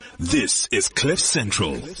This is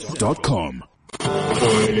CliffCentral.com. On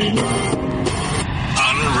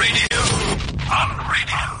radio.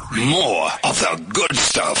 More of the good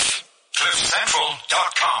stuff.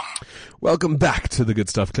 CliffCentral.com. Welcome back to the good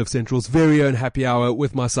stuff, Cliff Central's very own happy hour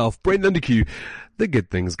with myself, Brent Lindeque, the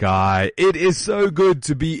good things guy. It is so good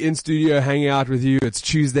to be in studio hanging out with you. It's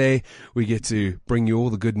Tuesday. We get to bring you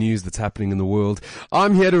all the good news that's happening in the world.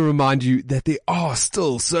 I'm here to remind you that there are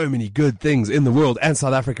still so many good things in the world and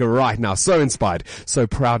South Africa right now. So inspired, so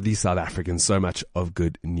proudly South African, so much of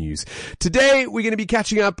good news. Today we're going to be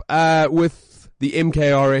catching up with the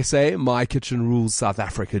MKRSA, My Kitchen Rules South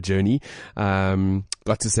Africa journey.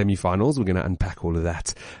 Got to semi-finals. We're going to unpack all of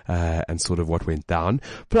that, and sort of what went down.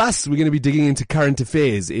 Plus, we're going to be digging into current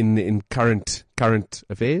affairs in current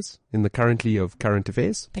affairs, in the currently of current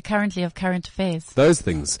affairs. The currently of current affairs. Those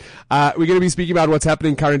things. We're going to be speaking about what's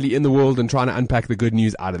happening currently in the world and trying to unpack the good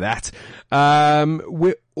news out of that.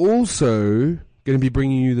 We're also going to be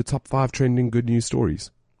bringing you the top 5 trending good news stories.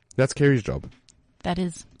 That's Kerry's job. That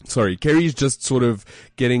is. Sorry, Kerry's just sort of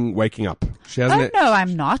waking up. She hasn't. Oh, no,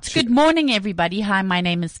 I'm not. Good morning, everybody. Hi, my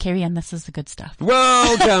name is Kerry, and this is the good stuff.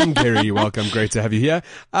 Welcome, Kerry. Welcome. Great to have you here.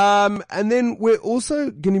 And then we're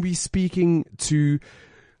also going to be speaking to,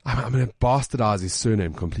 I'm going to bastardize his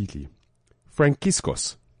surname completely.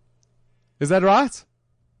 Franciscos. Is that right?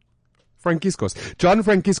 Franciscos. John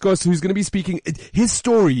Franciscos, who's going to be speaking. His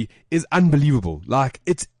story is unbelievable. Like,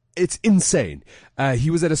 it's insane.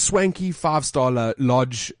 He was at a swanky 5-star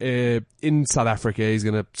lodge in South Africa. He's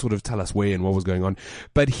going to sort of tell us where and what was going on.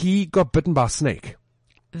 But he got bitten by a snake.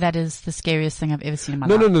 That is the scariest thing I've ever seen in my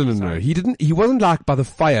life. No. He wasn't like by the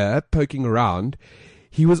fire poking around.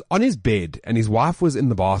 He was on his bed and his wife was in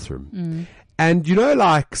the bathroom. And you know,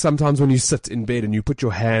 like sometimes when you sit in bed and you put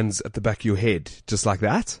your hands at the back of your head, just like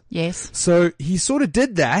that? Yes. So he sort of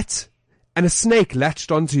did that. And a snake latched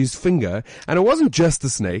onto his finger, and it wasn't just a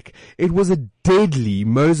snake, it was a deadly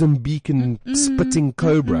Mozambican spitting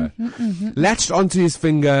cobra. Latched onto his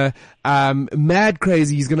finger, mad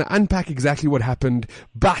crazy. He's going to unpack exactly what happened,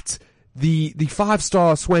 but the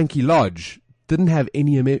 5-star swanky lodge didn't have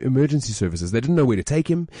any emergency services. They didn't know where to take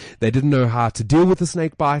him. They didn't know how to deal with the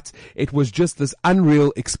snake bite. It was just this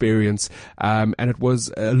unreal experience, and it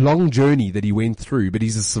was a long journey that he went through, but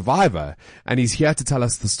he's a survivor, and he's here to tell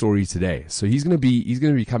us the story today. So he's going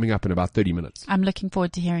to be coming up in about 30 minutes. I'm looking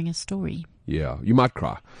forward to hearing his story. Yeah, you might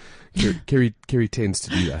cry. Kerry tends to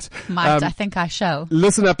do that. I think I shall.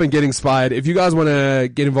 Listen up and get inspired. If you guys want to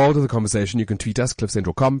get involved in the conversation, you can tweet us,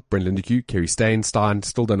 CliffCentral.com, Brent Lindeque, Kerry Stein,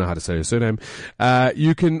 still don't know how to say her surname.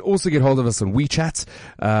 You can also get hold of us on WeChat,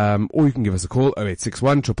 or you can give us a call,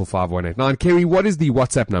 0861 555 189. Kerry, what is the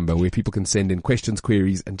WhatsApp number where people can send in questions,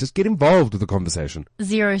 queries, and just get involved with the conversation?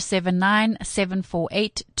 079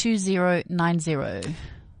 748 2090.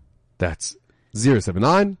 That's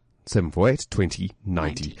 079 748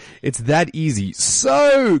 2090. It's that easy.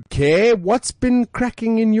 So, Care, what's been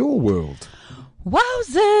cracking in your world?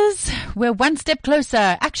 Wowzers! We're one step closer.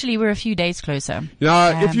 Actually, we're a few days closer.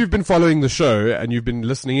 Now, if you've been following the show and you've been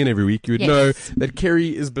listening in every week, you would know that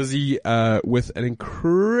Kerry is busy with an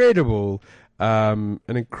incredible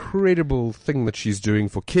thing that she's doing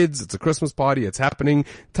for kids. It's a Christmas party. It's happening.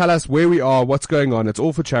 Tell us where we are, what's going on. It's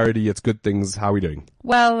all for charity. It's good things. How are we doing?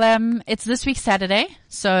 Well, it's this week Saturday,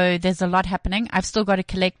 so there's a lot happening. I've still got to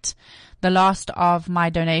collect the last of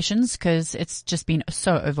my donations because it's just been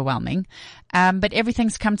so overwhelming. But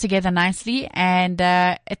everything's come together nicely, and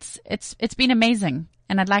it's been amazing.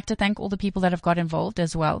 And I'd like to thank all the people that have got involved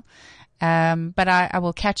as well. But I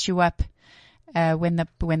will catch you up when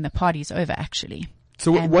the party's over, actually.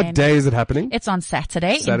 So what day is it happening? It's on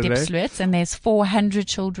Saturday in Diepsloot, and there's 400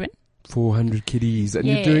 children. 400 kiddies, and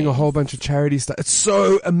you're doing a whole bunch of charity stuff. It's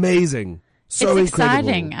so amazing. So it's incredible.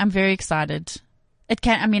 Exciting. I'm very excited. It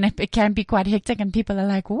can be quite hectic and people are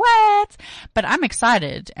like, what? But I'm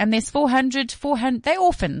excited. And there's 400, they're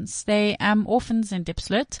orphans. They, orphans in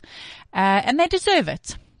Diepsloot. And they deserve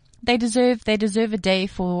it. They deserve a day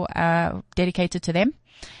dedicated to them.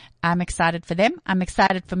 I'm excited for them. I'm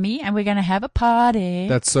excited for me, and we're going to have a party.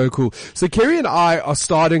 That's so cool. So Kerry and I are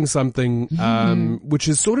starting something, which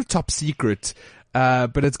is sort of top secret,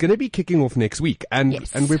 but it's going to be kicking off next week. And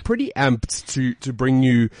we're pretty amped to bring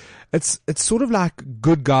you, it's sort of like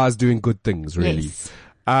good guys doing good things, really. Yes.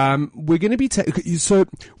 We're going to be, so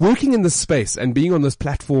working in this space and being on this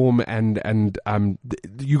platform and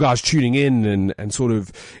you guys tuning in and sort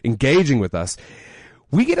of engaging with us,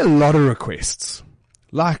 we get a lot of requests.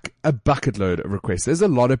 Like a bucket load of requests. There's a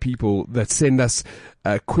lot of people that send us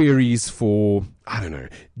queries for, I don't know,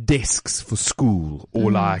 desks for school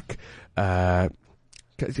or like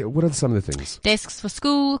What are some of the things? Desks for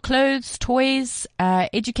school, clothes, toys,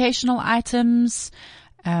 educational items,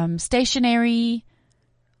 stationery.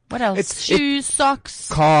 What else? Shoes, socks.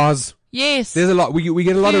 Cars. Yes. There's a lot. We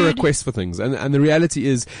get a lot of Food. requests for things. And the reality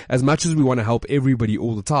is, as much as we want to help everybody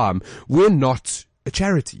all the time, we're not a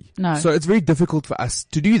charity. No. So it's very difficult for us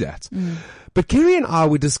to do that. But Kerry and I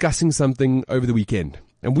were discussing something over the weekend.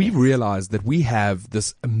 And we've realized that we have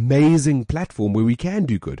this amazing platform where we can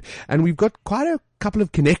do good. And we've got quite a couple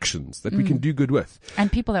of connections that we can do good with.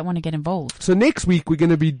 And people that want to get involved. So next week we're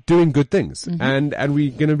going to be doing good things. And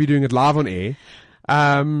we're going to be doing it live on air.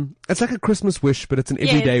 It's like a Christmas wish, but it's an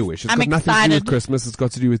everyday wish. It's I'm got nothing to do with excited. Christmas. It's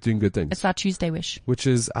got to do with doing good things. It's our Tuesday wish. Which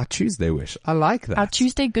is our Tuesday wish. I like that. Our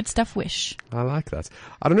Tuesday good stuff wish. I like that.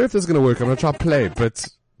 I don't know if this is going to work. I'm going to try to play, but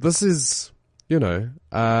this is,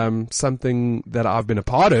 something that I've been a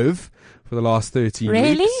part of for the last 13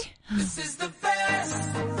 Really? weeks. This is the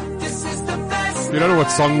best. This is the best. If you don't know what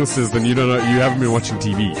song this is, then you haven't been watching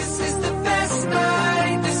TV. This is the best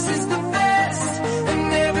night. This is the best.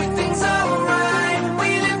 And everything's alright.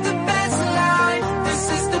 We live the best life. This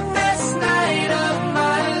is the best night of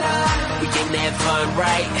my life. We came to have fun,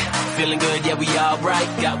 right? Feeling good, yeah, we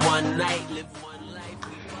alright. Got one night, live one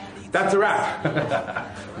life. That's a wrap.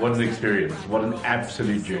 What an experience. What an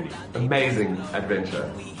absolute journey. Amazing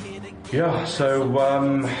adventure. Yeah, so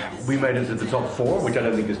we made it to the top 4, which I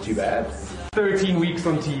don't think is too bad. 13 weeks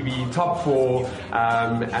on TV, top 4,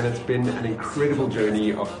 and it's been an incredible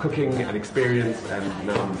journey of cooking and experience, and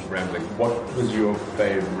now I'm rambling. What was your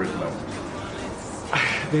favorite moment?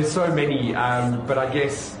 There's so many, but I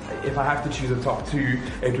guess if I have to choose a top 2,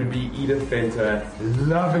 it would be Edith Venter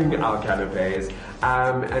loving our canapes,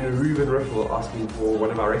 and Ruben Riffle asking for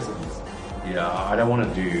one of our recipes. Yeah, I don't want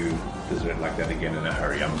to do dessert like that again in a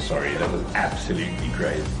hurry. I'm sorry. That was absolutely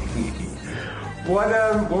crazy. What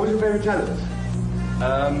was your favorite challenge?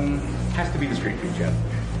 Has to be the street food challenge.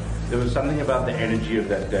 There was something about the energy of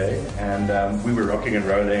that day, and we were rocking and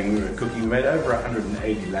rolling. We were cooking. We made over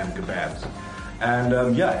 180 lamb kebabs. And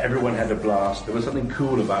everyone had a blast. There was something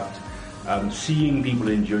cool about seeing people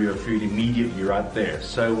enjoy your food immediately right there.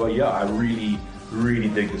 So I really, really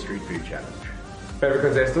dig the street food challenge. Favorite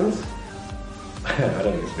contestants? I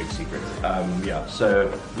don't think it's a big secret.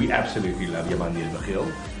 So we absolutely love Yamandi and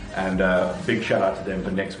Michiel. And big shout out to them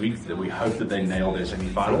for next week. That we hope that they nail their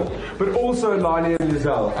semi-final. But also Lani and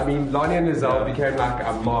Lizelle. I mean, Lani and Lizelle became like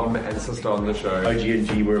a mom and sister on the show.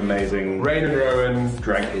 OG&G were amazing. Rain and Rowan.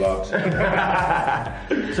 Drank a lot.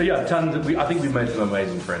 So tons of, I think we made some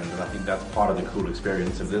amazing friends, and I think that's part of the cool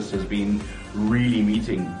experience of this, has been really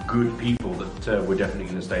meeting good people that we're definitely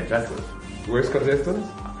going to stay in touch with. Worst contestants?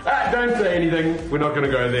 Don't say anything. We're not going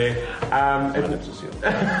to go there.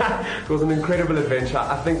 It was an incredible adventure.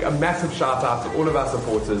 I think a massive shout out to all of our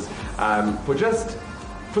supporters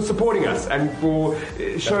for supporting us and for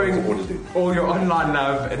showing all your online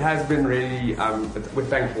love. It has been really, we're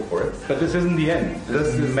thankful for it. But this isn't the end.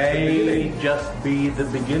 This may just be the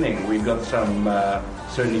beginning. We've got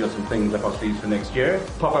certainly got some things up our sleeves for next year.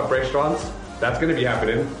 Pop-up restaurants. That's going to be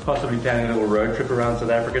happening. Possibly planning a little road trip around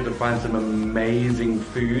South Africa to find some amazing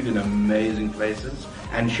food in amazing places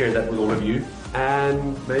and share that with all of you.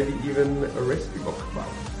 And maybe even a recipe book. Well,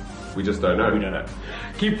 we just don't know. We don't know.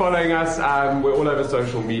 Keep following us. We're all over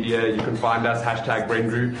social media. You can find us,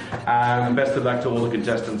 #BrainBrew. And best of luck to all the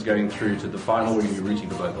contestants going through to the final. We're going to be rooting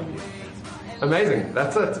for both of you. Amazing.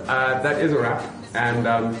 That's it. That is a wrap. And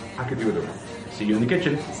I could do with it. See you in the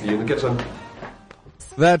kitchen. See you in the kitchen.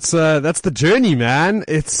 That's the journey, man.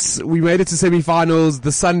 We made it to semi-finals.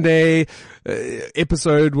 The Sunday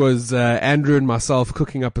episode was Andrew and myself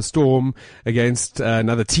cooking up a storm against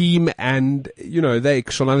another team, and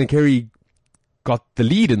Shalana and Kerry got the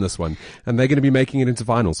lead in this one, and they're going to be making it into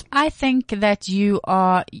finals. I think that you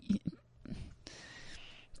are,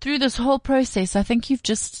 through this whole process, I think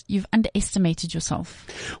you've underestimated yourself.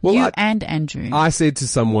 Well, and Andrew. I said to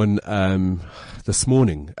someone this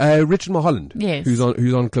morning, Richard Mulholland, yes, who's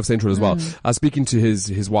on Cliff Central as well. I was speaking to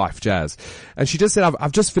his wife, Jazz, and she just said,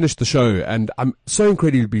 I've just finished the show, and I'm so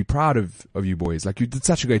incredibly proud of you boys. Like, you did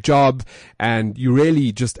such a great job, and you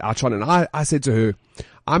really just outshone. And I said to her,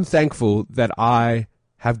 I'm thankful that I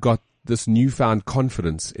have got this newfound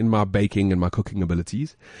confidence in my baking and my cooking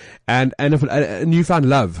abilities, and a newfound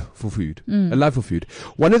love for food, a love for food.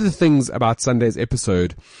 One of the things about Sunday's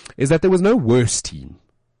episode is that there was no worse team.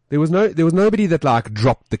 There was nobody that like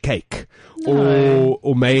dropped the cake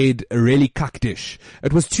or made a really cuck dish.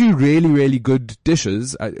 It was 2 really, really good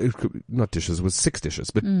dishes. Not dishes, it was 6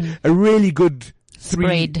 dishes, but a really good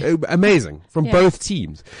 3, amazing from both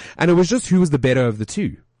teams. And it was just who was the better of the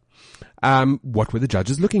 2. What were the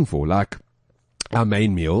judges looking for? Like, our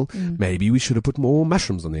main meal, maybe we should have put more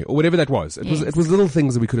mushrooms on there or whatever that was. It was little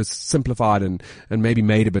things that we could have simplified and maybe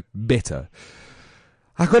made a bit better.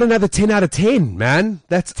 I got another 10 out of 10, man.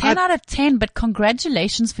 That's 10 out of 10, but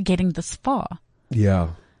congratulations for getting this far. Yeah.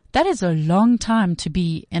 That is a long time to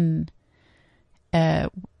be in,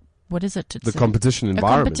 what is it? It's The competition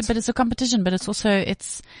environment. But it's a competition, but it's also,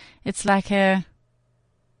 it's like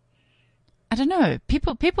I don't know.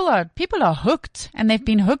 People are hooked, and they've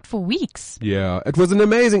been hooked for weeks. Yeah, it was an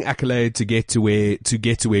amazing accolade to get to where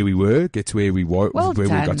we were, Well where we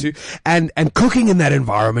done. got to, and cooking in that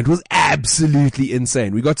environment was absolutely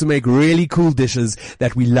insane. We got to make really cool dishes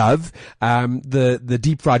that we love. The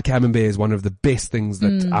deep fried camembert is one of the best things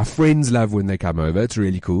that our friends love when they come over. It's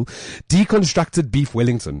really cool. Deconstructed beef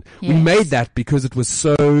Wellington. We Yes. made that because it was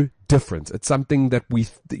so different. It's something that we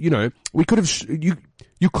could have.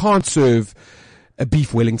 You can't serve a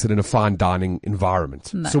beef Wellington in a fine dining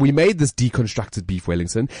environment. No. So we made this deconstructed beef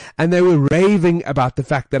Wellington, and they were raving about the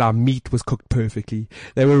fact that our meat was cooked perfectly.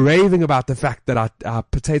 They were raving about the fact that our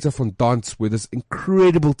potato fondants were this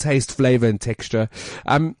incredible taste, flavor, and texture.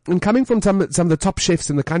 And coming from some of the top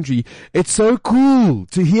chefs in the country, it's so cool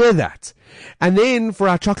to hear that. And then for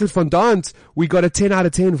our chocolate fondant, we got a 10 out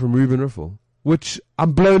of 10 from Ruben Riffel, which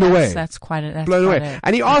I'm blown away. That's quite a, that's Blown quite away. a-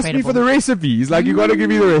 And he asked me for the recipe. He's like, you got to give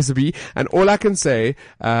me the recipe. And all I can say,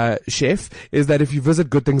 chef, is that if you visit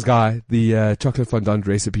Good Things Guy, the chocolate fondant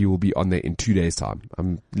recipe will be on there in 2 days' time.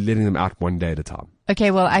 I'm letting them out 1 day at a time.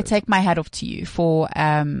 Okay, well, I take my hat off to you for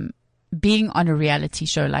being on a reality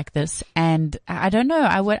show like this, and I don't know,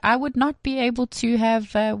 I would not be able to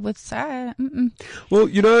have Well,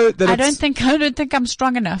 you know that I don't think I'm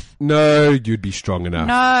strong enough. No, you'd be strong enough.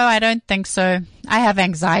 No, I don't think so. I have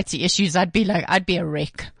anxiety issues. I'd be a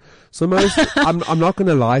wreck. So I'm not going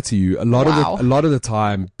to lie to you. A lot of the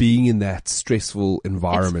time, being in that stressful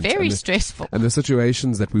environment, It's very stressful. and the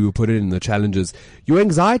situations that we were put in, the challenges, your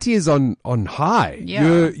anxiety is on high.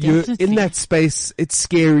 Yeah, you're definitely. in that space. It's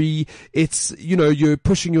scary. It's, you're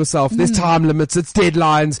pushing yourself. There's time limits. It's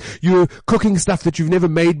deadlines. You're cooking stuff that you've never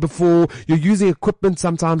made before. You're using equipment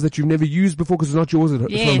sometimes that you've never used before because it's not yours. It's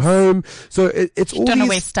Yes. from home. So it's all Don't know these,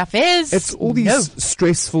 where stuff is. it's all these No.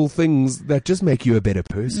 stressful things that just make you a better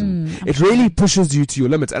person. It really pushes you to your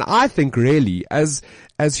limits. And I think really, as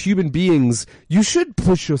human beings, you should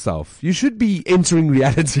push yourself. You should be entering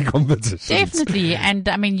reality competitions. Definitely, and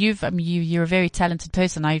I mean, you're a very talented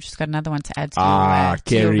person. Now you've just got another one to add to your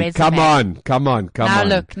Kerry, resume. come on. Now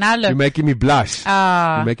look. You're making me blush.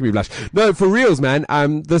 You're making me blush. No, for reals, man.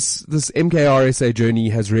 This MKRSA journey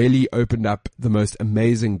has really opened up the most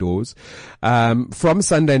amazing doors. From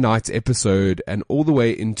Sunday night's episode and all the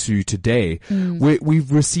way into today,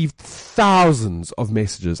 we've received thousands of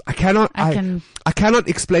messages. I cannot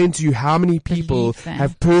explain to you how many people Believe that.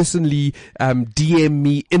 have personally DM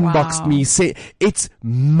me, inboxed Wow. me, say it's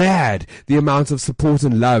mad the amount of support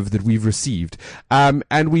and love that we've received. And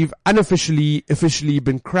we've officially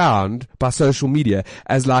been crowned by social media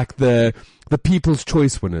as like the People's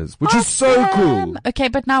Choice winners, which is so cool. Okay,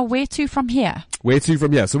 but now where to from here? Where to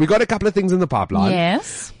from here? So we got a couple of things in the pipeline.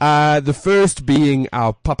 Yes. The first being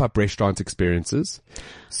our pop-up restaurant experiences.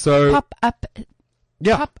 So Pop-up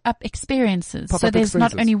experiences. So Pop-up there's not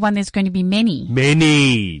experiences. only one, there's going to be many.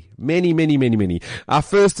 Many. Our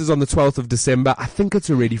first is on the 12th of December. I think it's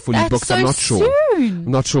already fully That's booked. so I'm not sure. soon.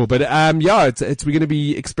 I'm not sure, but we're going to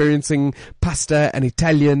be experiencing pasta and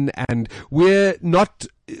Italian, and we're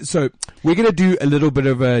going to do a little bit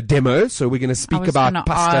of a demo. So we're going to speak was about gonna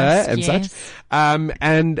pasta ask, and yes. such.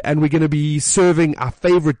 And we're going to be serving our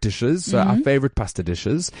favorite dishes, so our favorite pasta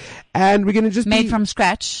dishes, and we're going to just Made be from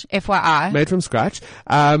scratch, FYI. made from scratch.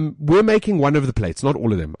 We're making one of the plates, not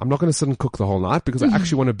all of them. I'm not going to sit and cook the whole night because I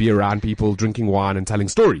actually want to be around people drinking wine and telling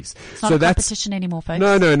stories. It's not a competition anymore, folks.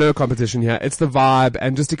 No competition here. It's the vibe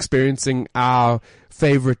and just experiencing our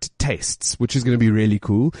favorite tastes, which is going to be really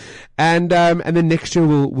cool. And then next year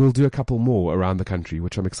we'll do a couple more around the country,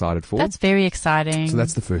 which I'm excited for. That's very exciting. So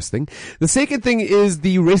that's the first thing. The second thing is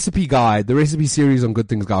the recipe guide, the recipe series on Good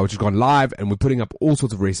Things Guide, which has gone live, and we're putting up all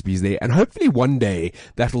sorts of recipes there. And hopefully one day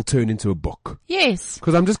that will turn into a book. Yes.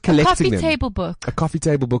 Because I'm just collecting Coffee them. table book. A coffee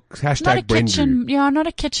table book. Hashtag Not a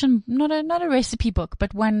Brendu. kitchen, not a recipe book,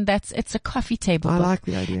 but one it's a coffee table I book. like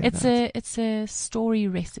the idea of It's a story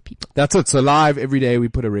recipe book. That's it. So live every day we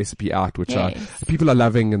put a recipe out, which Yes. people are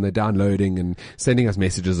loving, and they're downloading and sending us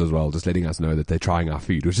messages as well, just letting us know that they're trying our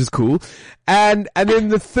food, which is cool. And then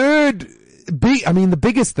the third the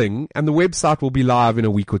biggest thing, and the website will be live in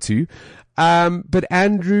a week or two. But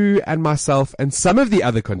Andrew and myself and some of the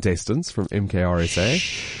other contestants from MKRSA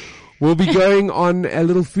we'll be going on a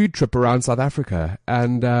little food trip around South Africa,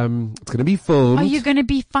 and it's going to be filmed. Are you going to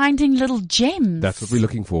be finding little gems? That's what we're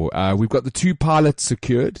looking for. We've got the 2 pilots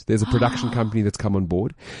secured. There's a production company that's come on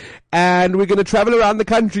board. And we're going to travel around the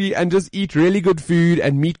country and just eat really good food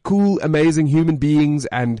and meet cool, amazing human beings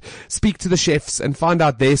and speak to the chefs and find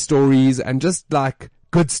out their stories and just like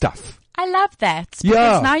good stuff. I love that. Yeah.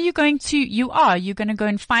 Because now you're going to go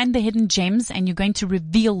and find the hidden gems and you're going to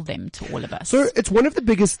reveal them to all of us. So it's one of the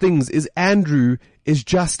biggest things is Andrew is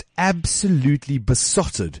just absolutely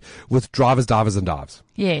besotted with drivers, divers and dives.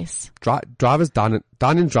 Yes. Drivers, dining,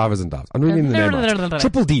 drivers and dives. I'm not getting the name right.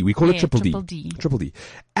 Triple D. We call it Triple D. Triple D.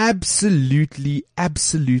 Absolutely,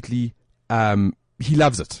 he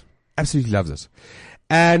loves it. Absolutely loves it.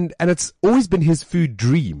 And it's always been his food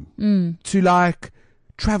dream to like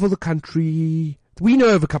travel the country. We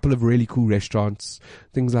know of a couple of really cool restaurants,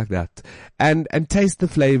 things like that, and taste the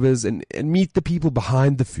flavors and meet the people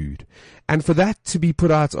behind the food. And for that to be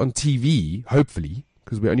put out on TV, hopefully,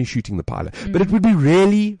 because we're only shooting the pilot, but it would be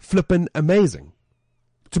really flippin' amazing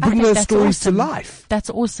to bring those stories to life. That's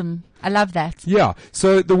awesome. I love that. Yeah.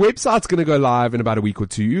 So the website's going to go live in about a week or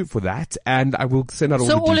 2 for that, and I will send out all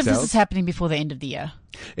the details. So all of this is happening before the end of the year.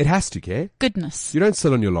 It has to, Kay. Goodness. You don't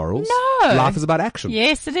sit on your laurels. No. Life is about action.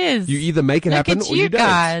 Yes, it is. You either make it happen or you don't.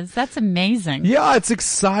 Guys. That's amazing. Yeah, it's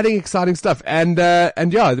exciting stuff. And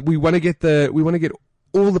yeah, we want to get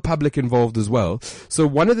all the public involved as well. So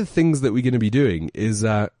one of the things that we're going to be doing is,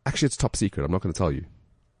 actually it's top secret. I'm not going to tell you.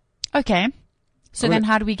 Okay. So then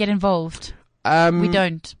how do we get involved? We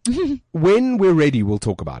don't. When we're ready, we'll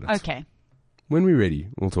talk about it. Okay. When we're ready,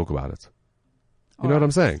 we'll talk about it. You know what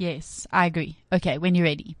I'm saying? Yes, I agree. Okay, when you're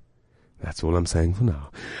ready. That's all I'm saying for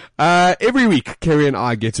now. Every week, Kerry and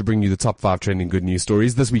I get to bring you the top 5 trending good news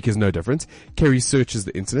stories. This week is no different. Kerry searches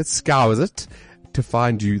the internet, scours it to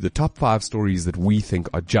find you the top 5 stories that we think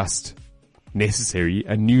are just necessary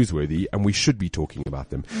and newsworthy, and we should be talking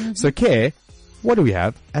about them. So, Kerry, what do we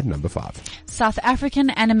have at number 5? South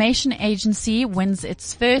African Animation Agency wins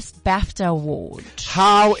its first BAFTA award.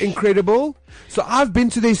 How incredible. So I've been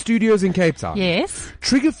to their studios in Cape Town. Yes.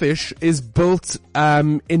 Triggerfish is built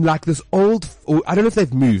in like this old, or I don't know if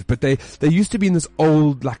they've moved, but they used to be in this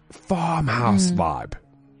old like farmhouse vibe.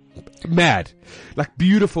 Mad. Like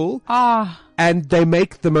beautiful. And they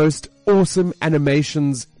make the most awesome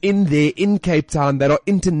animations in Cape Town that are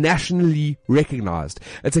internationally recognized.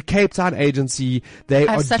 It's a Cape Town agency. They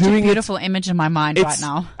I have are such doing a beautiful image in my mind right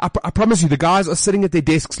now. I promise you, the guys are sitting at their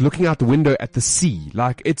desks looking out the window at the sea.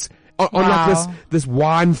 Like it's on like this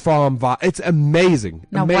wine farm vibe. It's amazing.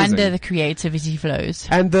 No amazing. wonder the creativity flows.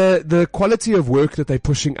 And the quality of work that they're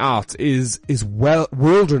pushing out is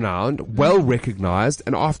world renowned, well recognized.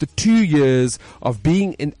 And after 2 years of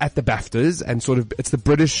being at the BAFTAs and sort of, it's the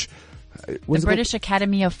British, the British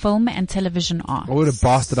Academy of Film and Television Arts. I would have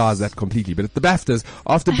bastardized that completely, but at the BAFTAs,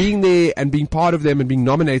 after being there and being part of them and being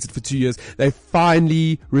nominated for 2 years, they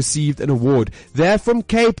finally received an award. They're from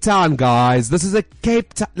Cape Town, guys. This is a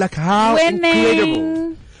Cape Town, like how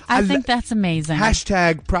incredible. I think that's amazing.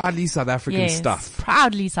 Hashtag proudly South African stuff.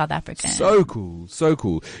 Proudly South African. So cool. So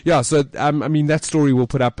cool. Yeah. So, I mean, that story we'll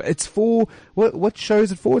put up. It's for, what show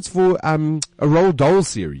is it for? It's for, a Roald Dahl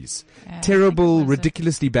series. Terrible,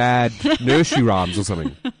 ridiculously bad nursery rhymes or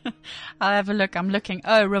something. I'll have a look. I'm looking.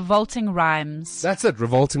 Oh, Revolting Rhymes. That's it.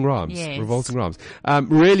 Revolting Rhymes. Yes. Revolting Rhymes.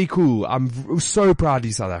 Really cool. I'm so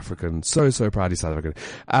proudly South African. So proudly South African.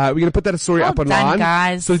 We're going to put that story up online,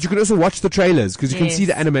 guys. so that you can also watch the trailers, because you can see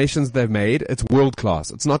the animations they've made. It's world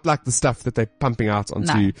class. It's not like the stuff that they're pumping out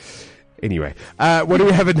onto. No. Anyway, what do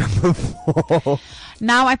we have at number 4?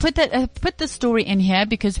 Now, I put the story in here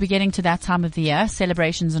because we're getting to that time of the year,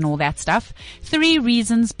 celebrations and all that stuff. 3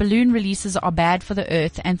 reasons balloon releases are bad for the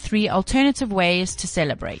earth and 3 alternative ways to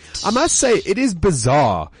celebrate. I must say, it is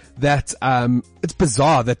bizarre that,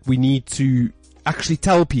 we need to actually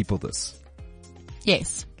tell people this.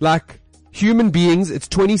 Yes. Like, human beings, it's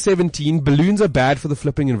 2017, balloons are bad for the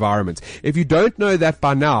flipping environment. If you don't know that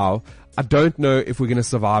by now, I don't know if we're going to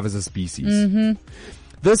survive as a species. Mm-hmm.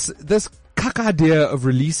 This cuck idea of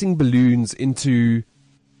releasing balloons into...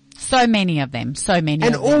 So many of them.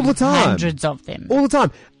 And all the time. Hundreds of them. All the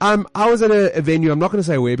time. I was at a venue, I'm not going to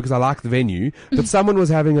say where because I like the venue, but someone was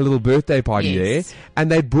having a little birthday party there,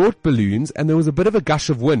 and they brought balloons, and there was a bit of a gush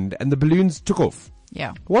of wind, and the balloons took off.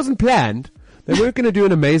 Yeah. It wasn't planned. They weren't going to do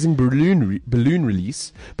an amazing balloon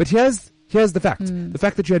release, but here's here's the fact. The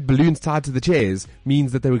fact that you had balloons tied to the chairs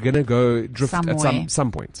means that they were going to go drift at Somewhere.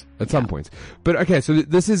 some point. Some point. But okay, so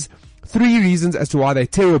this is 3 reasons as to why they're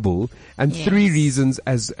terrible and 3 reasons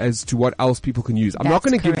as to what else people can use. I'm not That's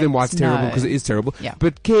going to give them why it's correct. terrible No. because it is terrible. Yeah.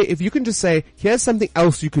 But Kay, if you can just say, here's something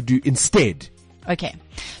else you could do instead. Okay.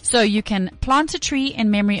 So you can plant a tree in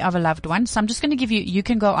memory of a loved one. So I'm just going to give you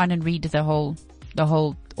can go on and read all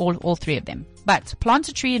 3 of them. But plant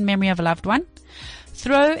a tree in memory of a loved one.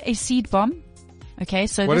 Throw a seed bomb. Okay.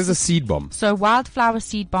 So What is a seed bomb? So wildflower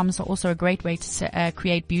seed bombs are also a great way to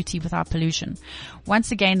create beauty without pollution.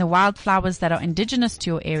 Once again, the wildflowers that are indigenous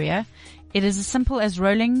to your area, it is as simple as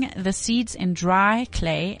rolling the seeds in dry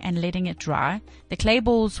clay and letting it dry. The clay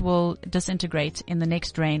balls will disintegrate in the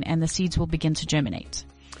next rain and the seeds will begin to germinate.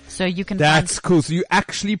 So you can That's cool. So you're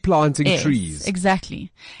actually planting Yes, trees.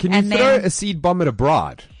 Exactly. Can you And throw then- a seed bomb at a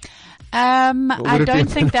bride? I would it don't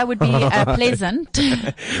be- think that would be pleasant.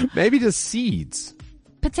 Maybe just seeds.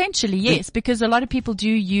 Potentially, yes, because a lot of people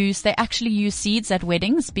they actually use seeds at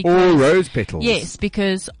weddings Or because rose petals. yes,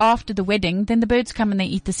 because after the wedding, then the birds come and they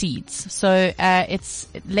eat the seeds. So, it's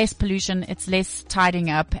less pollution, it's less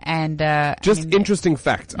tidying up and, Just interesting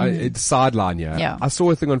fact, sideline here. Yeah. I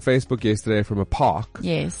saw a thing on Facebook yesterday from a park.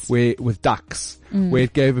 Yes. With ducks, where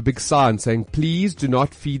it gave a big sign saying, please do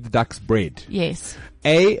not feed the ducks bread. Yes.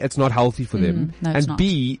 A, it's not healthy for them. no, it's and not.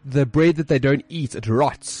 B, the bread that they don't eat, it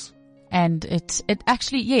rots. And it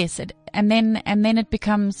actually, yes, and then it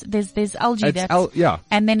becomes, there's algae Yeah.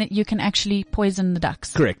 and then you can actually poison the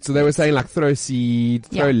ducks. Correct. So they were saying like throw seed,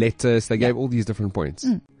 throw Yeah. lettuce. They gave all these different points.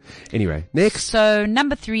 Anyway, next. So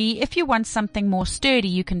number 3, if you want something more sturdy,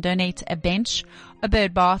 you can donate a bench, a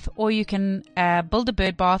bird bath, or you can build a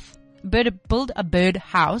bird bath, build a bird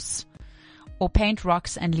house, or paint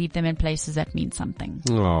rocks and leave them in places that mean something.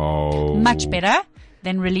 Oh. Much better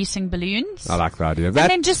than releasing balloons. I like the idea. And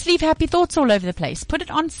then just leave happy thoughts all over the place. Put it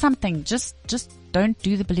on something. Just don't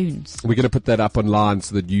do the balloons. We're going to put that up online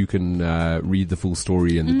so that you can read the full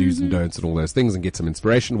story and the do's and don'ts and all those things and get some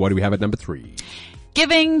inspiration. What do we have at number 3?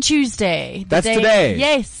 Giving Tuesday. That's today.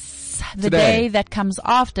 Yes. The Today. day that comes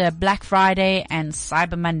after Black Friday and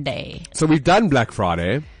Cyber Monday. So we've done Black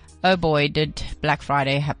Friday. Oh boy, did Black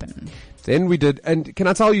Friday happen. Then we did, and can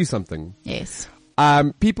I tell you something? Yes.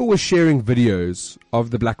 People were sharing videos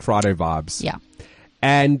of the Black Friday vibes. Yeah.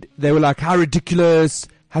 And they were like, how ridiculous,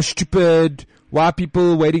 how stupid, why are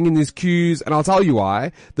people waiting in these queues? And I'll tell you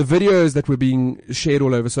why. The videos that were being shared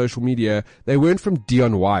all over social media, they weren't from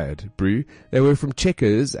Dion Wired, Brew. They were from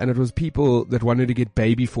Checkers, and it was people that wanted to get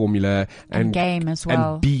baby formula and game as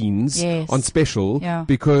well. and beans Yes. on special Yeah.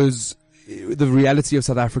 because the reality of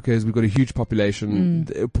South Africa is we've got a huge population,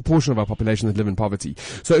 a proportion of our population that live in poverty.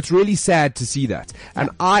 So it's really sad to see that. And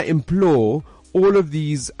I implore all of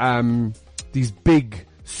these big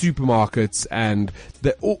supermarkets and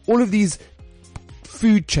all of these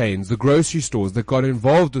food chains, the grocery stores that got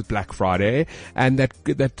involved with Black Friday and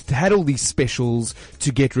that had all these specials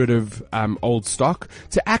to get rid of old stock,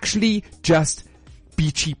 to actually just be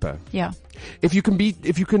cheaper. Yeah. If you can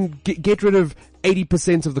get rid of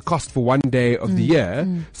 80% of the cost for one day of the year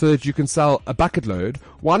so that you can sell a bucket load,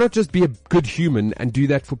 why not just be a good human and do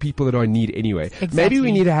that for people that are in need anyway? Exactly. Maybe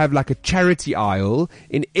we need to have like a charity aisle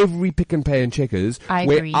in every Pick and Pay and Checkers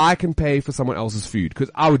where agree. I can pay for someone else's food, because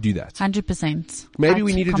I would do that. 100%. Maybe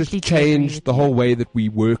we need to just completely agree change with the you. whole way that we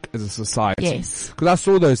work as a society. Yes. Because I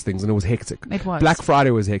saw those things and it was hectic. It was. Black Friday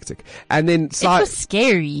was hectic. And then It was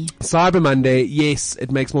scary. Cyber Monday, yes,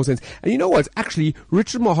 it makes more sense. And you know what? Actually,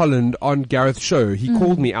 Richard Mulholland on Gareth's show, he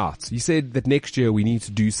called me out. He said that next year we need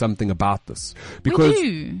to do something about this. Because,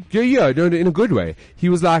 do. Yeah, no, in a good way. He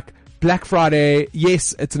was like, Black Friday,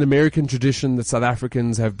 yes, it's an American tradition that South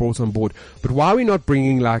Africans have brought on board. But why are we not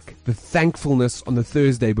bringing like the thankfulness on the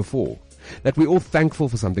Thursday before? That we're all thankful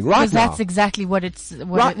for something right Because now. that's exactly what it's.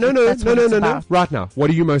 Right, no. Right now. What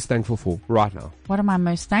are you most thankful for right now? What am I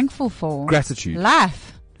most thankful for? Gratitude.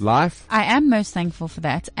 Life. Life. I am most thankful for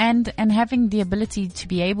that, and having the ability to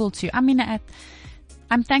be able to. I mean,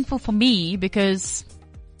 I'm thankful for me because,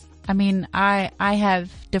 I mean, I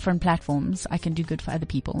have different platforms. I can do good for other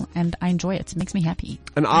people, and I enjoy it. It makes me happy.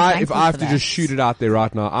 And I'm if thankful I have for to that. just shoot it out there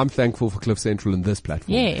right now, I'm thankful for Cliff Central and this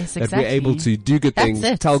platform. Yes, That exactly. we're able to do good That's things,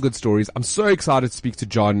 it. tell good stories. I'm so excited to speak to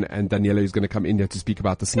John and Daniela, who's going to come in here to speak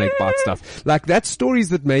about the Snakebite stuff. Like, that's stories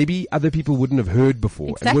that maybe other people wouldn't have heard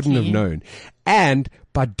before and wouldn't have Exactly. known. And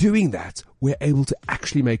by doing that, we're able to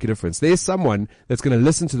actually make a difference. There's someone that's going to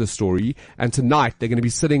listen to the story, and tonight they're going to be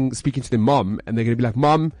speaking to their mom, and they're going to be like,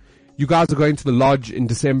 Mom, you guys are going to the lodge in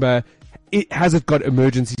December. Has it got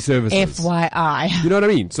emergency services? FYI. You know what I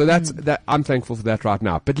mean? So that I'm thankful for that right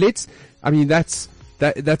now. But that's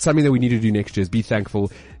That's something that we need to do next year, is be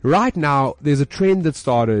thankful. Right now, there's a trend that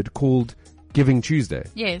started called Giving Tuesday.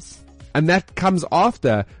 Yes. And that comes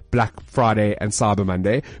after Black Friday and Cyber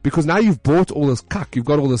Monday, because now you've bought all this cuck, you've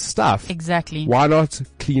got all this stuff. Exactly. Why not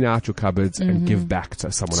clean out your cupboards and give back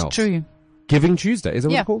to someone else? True. Giving Tuesday, is that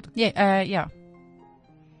what it's called? Yeah.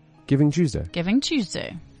 Giving Tuesday. Giving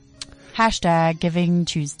Tuesday. Hashtag Giving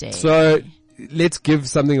Tuesday. So let's give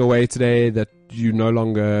something away today that you no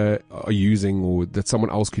longer are using, or that someone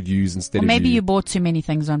else could use instead Or of maybe you. you bought too many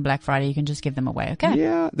things on Black Friday. You can just give them away. Okay.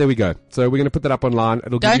 Yeah, there we go. So we're going to put that up online.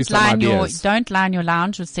 It'll give you some ideas. Don't line your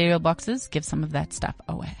lounge with cereal boxes. Give some of that stuff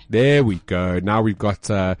away. There we go. Now we've got,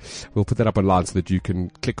 we'll put that up online so that you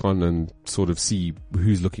can click on and sort of see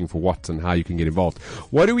who's looking for what and how you can get involved.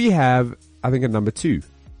 What do we have, I think, at number 2?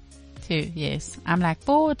 2, yes. I'm like,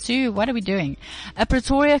 4, 2, what are we doing? A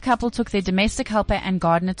Pretoria couple took their domestic helper and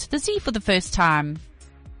gardener to the sea for the first time.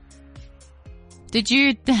 Did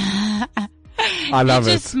you? I love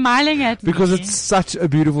You're it. just smiling at me. Because it's such a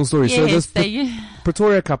beautiful story. Yes, So this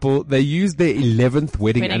Pretoria couple, they used their 11th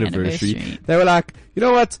wedding anniversary. They were like, you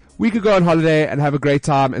know what? We could go on holiday and have a great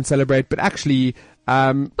time and celebrate, but actually,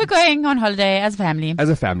 we're going on holiday as a family. As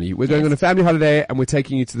a family. We're going on a family holiday and we're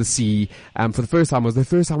taking you to the sea. For the first time, it was their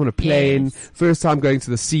first time on a plane, first time going to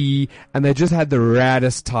the sea, and they just had the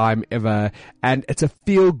raddest time ever. And it's a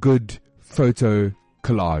feel-good photo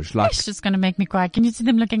collage. Like, It's just going to make me cry. Can you see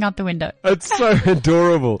them looking out the window? it's so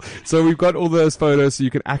adorable. So we've got all those photos so you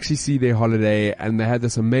can actually see their holiday, and they had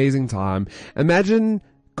this amazing time. Imagine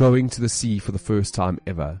going to the sea for the first time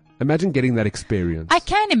ever. Imagine getting that experience. I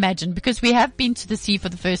can imagine, because we have been to the sea for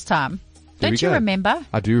the first time. There we Don't you go. remember?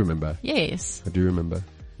 I do remember. Yes. I do remember.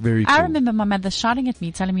 Very cool. I remember my mother shouting at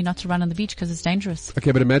me, telling me not to run on the beach because it's dangerous.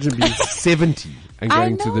 Okay, but imagine being 70 and I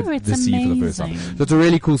going know, to it's the sea for the first time. amazing. So it's a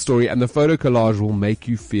really cool story, and the photo collage will make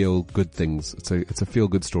you feel good things. It's a feel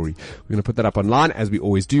good story. We're going to put that up online as we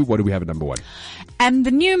always do. What do we have at number 1? And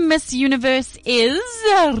the new Miss Universe is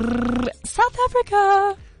South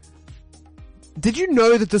Africa. Did you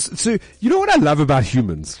know that this? So you know what I love about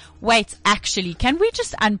humans? Wait, actually, can we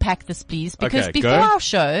just unpack this, please? Because Okay, before go. our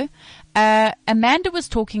show, Amanda was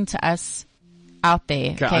talking to us out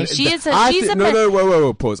there. Okay, she's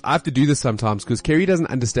whoa, pause. I have to do this sometimes because Kerry doesn't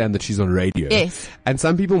understand that she's on radio. Yes. And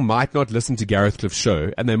some people might not listen to Gareth Cliff's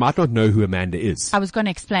show, and they might not know who Amanda is. I was going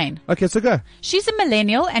to explain. Okay, so go. She's a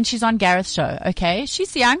millennial and she's on Gareth's show. Okay,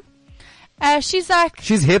 she's young. She's like,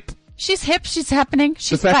 She's hip. she's hip, she's happening,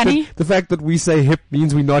 she's funny. The fact that we say hip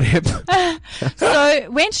means we're not hip. So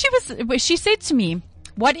when she said to me,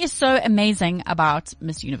 what is so amazing about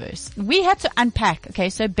Miss Universe? We had to unpack. Okay,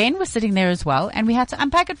 so Ben was sitting there as well, and we had to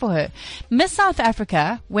unpack it for her. Miss South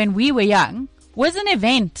Africa, when we were young, was an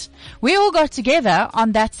event. We all got together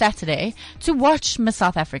on that Saturday to watch Miss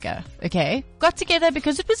South Africa. Okay, got together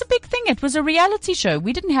because it was a big thing. It was a reality show.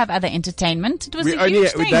 We didn't have other entertainment. It was a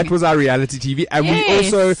huge thing. That was our reality TV, and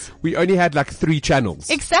we only had like 3 channels.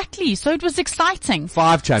 Exactly. So it was exciting.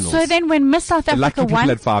 5 channels. So then when Miss South The lucky Africa people won,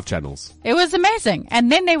 had 5 channels. it was amazing. And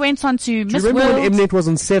then they went on to Do you Miss remember World. when Mnet was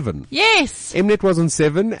on 7? Yes. Mnet was on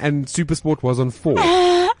 7 and Supersport was on 4.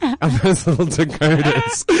 And those little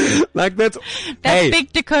decoders. Like that's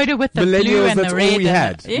Big decoder with the millennials, blue and that's the red. all we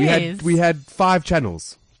had. Yes. We had 5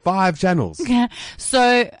 channels. 5 channels.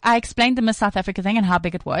 So I explained the Miss South Africa thing and how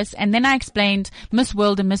big it was. And then I explained Miss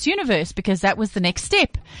World and Miss Universe because that was the next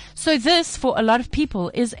step. So this, for a lot of people,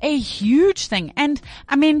 is a huge thing. And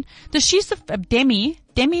I mean, she's Demi.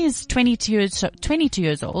 Demi is 22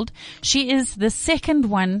 years old. She is the second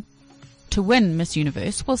one to win Miss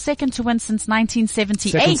Universe. Well, second to win since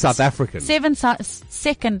 1978. Second South African.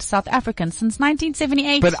 Second South African since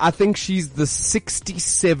 1978. But I think she's the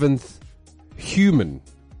 67th human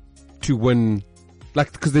to win,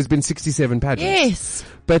 like, because there's been 67 pageants. Yes.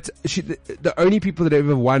 But the only people that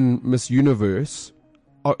ever won Miss Universe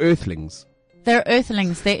are Earthlings. They're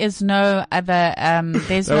Earthlings. There is no other,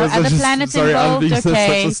 there's no was other just- planet sorry, I'm involved. being such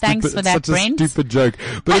Okay, a thanks stupid- for that, such Brent. a stupid joke.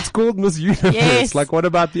 But it's called Miss Universe. Yes. Like, what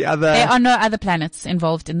about the other? There are no other planets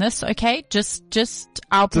involved in this, okay? Just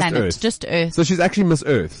our planet. Earth. Just Earth. So she's actually Miss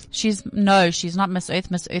Earth. She's not Miss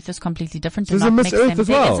Earth. Miss Earth is completely different. Do There's not a Miss mix Earth them. as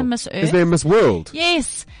well. There is a Miss Earth. Is there a Miss World?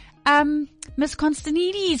 Yes. Miss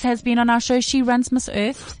Constantinides has been on our show. She runs Miss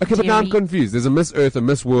Earth. Okay, but now I'm Dearie. confused. There's a Miss Earth, a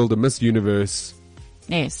Miss World, a Miss Universe.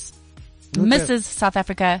 Yes. Okay. Mrs. South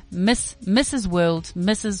Africa, Mrs. World,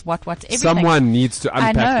 Mrs. what, everything. Someone needs to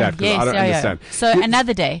unpack that because I don't understand. So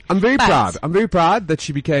another day. I'm very But proud. I'm very proud that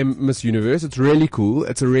she became Miss Universe. It's really cool.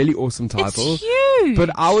 It's a really awesome title. It's huge.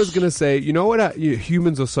 But I was going to say, you know what?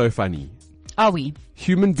 Humans are so funny. Are we?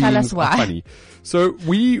 Human Tell beings us why. are funny. So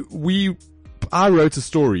we I wrote a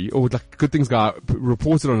story, or like Good Things Guy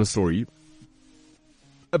reported on a story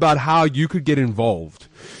about how you could get involved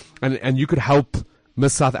and you could help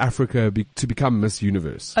Miss South Africa to become Miss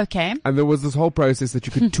Universe. Okay. And there was this whole process that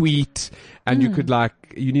you could tweet and you could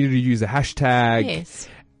you needed to use a hashtag. Yes.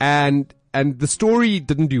 And the story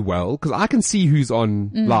didn't do well because I can see who's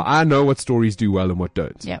on, like, I know what stories do well and what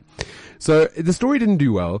don't. Yeah. So the story didn't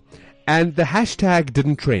do well and the hashtag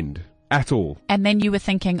didn't trend at all. And then you were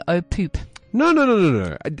thinking, oh, poop.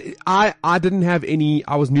 No. I didn't have any,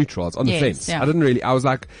 I was neutral. I was on the fence. Yeah. I didn't really, I was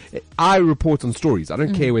like, I report on stories. I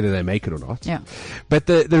don't care whether they make it or not. Yeah. But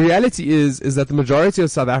the reality is that the majority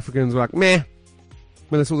of South Africans were like, meh.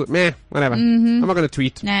 When they saw it, meh, whatever. I'm not going to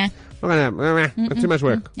tweet. Nah. I'm not going to, it's too much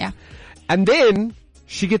work. Yeah. And then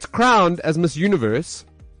she gets crowned as Miss Universe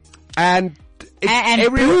and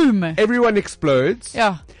boom. Everyone explodes.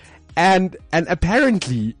 Yeah. And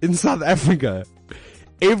apparently in South Africa,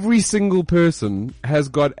 every single person has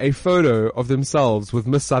got a photo of themselves with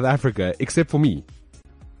Miss South Africa, except for me.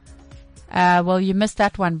 Well, you missed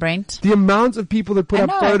that one, Brent. The amount of people that put I up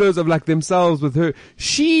know. photos of like themselves with her,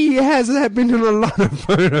 she has been in a lot of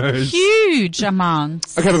photos. Huge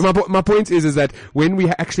amounts. Okay, but my point is that when we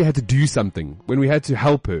actually had to do something, when we had to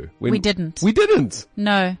help her, We didn't. We didn't.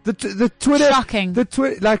 No. The Twitter, Shocking. The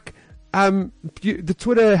Twitter, like, the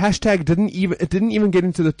Twitter hashtag didn't even get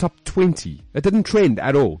into the top 20. It didn't trend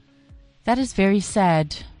at all. That is very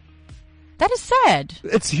sad. That is sad.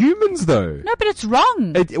 It's humans though. No, but it's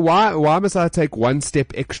wrong. Why must I take one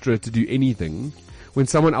step extra to do anything when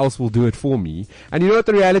someone else will do it for me? And you know what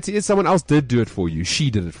the reality is? Someone else did do it for you. She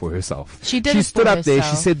did it for herself. She did She it stood for up there. She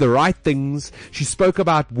herself. said the right things. She spoke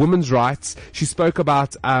about women's rights. She spoke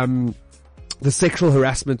about, the sexual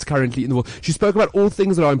harassment currently in the world. She spoke about all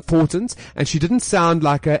things that are important, and she didn't sound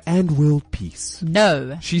like and world peace.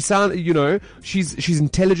 No. She she's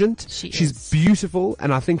intelligent. She's is. beautiful,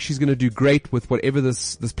 and I think she's going to do great with whatever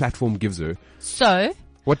this platform gives her. So,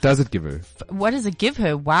 What does it give her? what does it give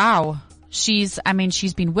her? Wow. She's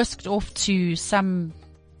been whisked off to some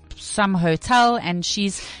hotel, and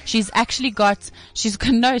she's actually got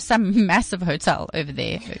some massive hotel over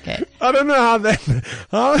there. Okay. I don't know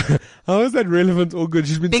how is that relevant or good?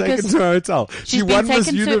 She's been taken Because to a hotel. She won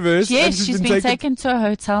Miss Universe. Yes, and she's been taken to a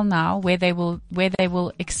hotel now where they will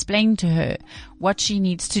explain to her what she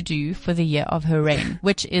needs to do for the year of her reign,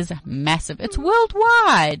 which is massive. It's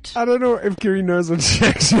worldwide. I don't know if Kiri knows what she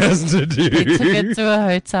actually has to do. They took her to a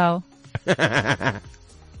hotel.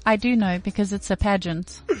 I do know because it's a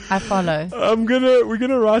pageant. I follow. We're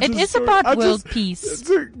gonna write. It is about world peace.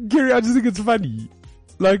 Kiri, I just think it's funny.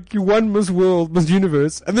 Like, you won Miss World, Miss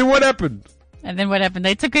Universe, and then what happened? And then what happened?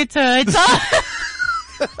 They took her to a hotel.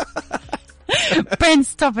 Ben,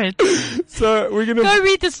 stop it. So we're gonna Go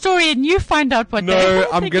read the story and you find out what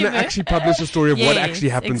I'm gonna actually publish a story of what Yes, actually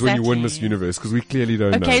happens when you win Miss exactly. Universe, because we clearly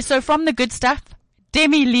don't know. Okay, so from the good stuff,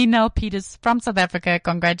 Demi Lionel Peters from South Africa,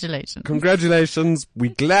 congratulations. Congratulations.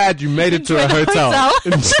 We're glad you made it to a Enjoy the hotel.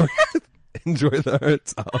 hotel. Enjoy the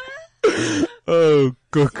hotel. Oh,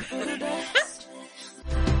 cook.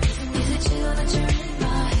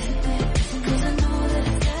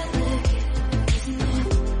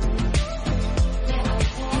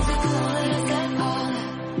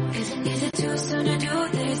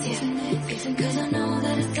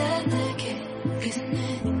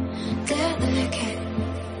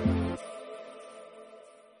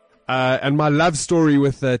 And my love story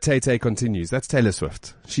with Tay continues. That's Taylor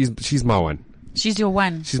Swift. She's my one. She's your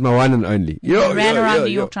one. She's my one and only. You ran around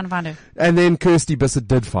New York trying to find her. And then Kirsty Bissett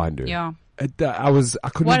did find her. Yeah. I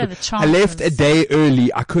couldn't. What are the I left a chances? day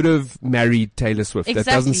early. I could have married Taylor Swift.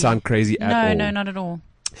 Exactly. That doesn't sound crazy at all. No, not at all.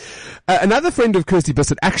 Another friend of Kirsty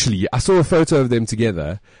Bissett, actually, I saw a photo of them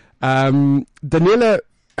together. Daniela,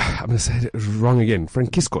 I'm going to say it wrong again.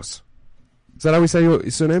 Franciscos. Is that how we say your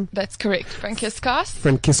surname? That's correct. Franciscus.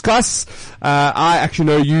 Franciscus. I actually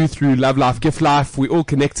know you through Love Life, Gift Life. We all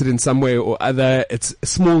connected in some way or other. It's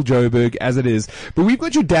small Joburg as it is. But we've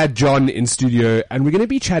got your dad, John, in studio, and we're going to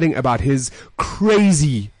be chatting about his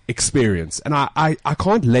crazy experience. And I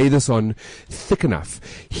can't lay this on thick enough.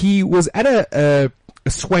 He was at a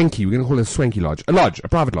swanky, we're going to call it a swanky lodge, a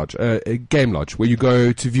private lodge, a game lodge where you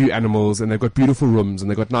go to view animals, and they've got beautiful rooms, and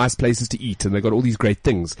they've got nice places to eat, and they've got all these great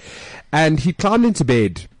things. And he climbed into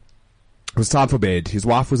bed. It was time for bed. His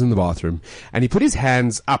wife was in the bathroom, and he put his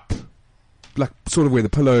hands up, like sort of where the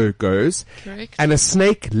pillow goes. Correct. And a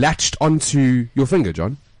snake latched onto your finger,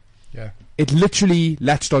 John. Yeah. It literally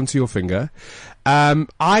latched onto your finger.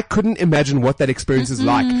 I couldn't imagine what that experience is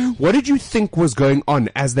like. What did you think was going on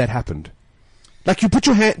as that happened? Like, you put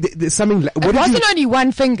your hand, there's something, It wasn't only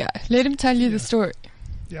one finger. Let him tell you the story.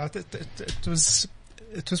 Yeah, it was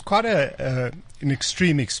quite an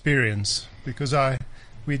extreme experience because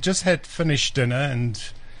we just had finished dinner and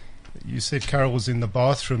you said Carol was in the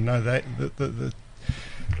bathroom. No,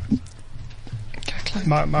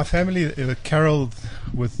 my family, Carol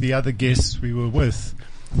with the other guests we were with,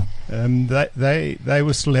 they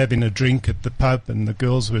were still having a drink at the pub and the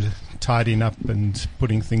girls were tidying up and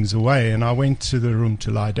putting things away, and I went to the room to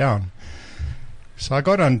lie down. So I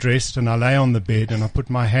got undressed and I lay on the bed and I put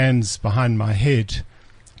my hands behind my head,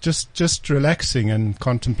 just relaxing and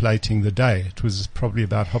contemplating the day. It was probably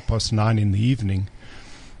about 9:30 in the evening.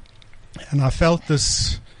 And I felt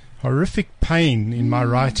this horrific pain in my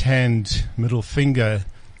right hand middle finger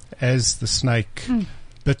as the snake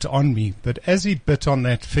bit on me. But as he bit on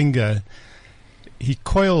that finger, he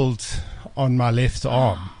coiled on my left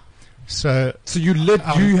arm. So you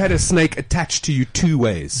had a snake attached to you two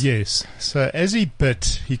ways. Yes. So as he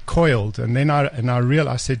bit, he coiled, and then I realized,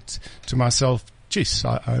 I said to myself, "Geez,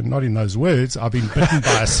 I'm not in those words. I've been bitten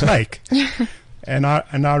by a snake." And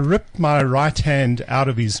I ripped my right hand out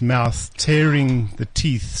of his mouth, tearing the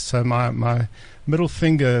teeth. So my middle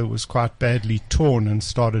finger was quite badly torn and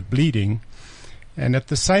started bleeding. And at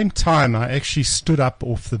the same time, I actually stood up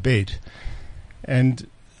off the bed, and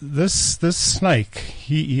this snake,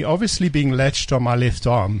 he obviously being latched on my left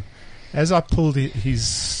arm, as I pulled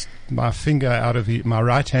my finger out of my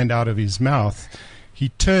right hand out of his mouth, he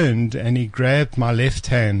turned and he grabbed my left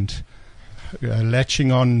hand,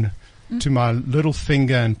 latching on to my little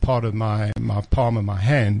finger and part of my palm of my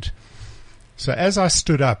hand. So as I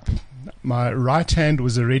stood up, my right hand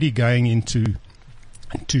was already going into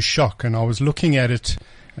shock, and I was looking at it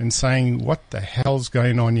and saying, "What the hell's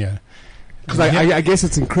going on here?" Because I guess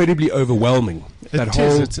it's incredibly overwhelming.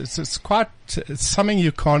 It's something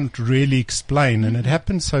you can't really explain, and it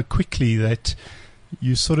happened so quickly that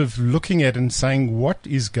you're sort of looking at it and saying, "What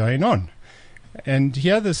is going on?" And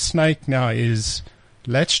here the snake now is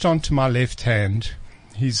latched onto my left hand.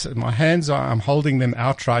 I'm holding them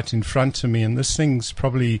outright in front of me, and this thing's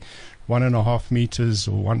probably 1.5 meters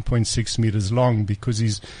or 1.6 meters long because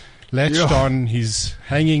he's latched on, he's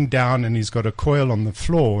hanging down, and he's got a coil on the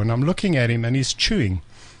floor, and I'm looking at him and he's chewing.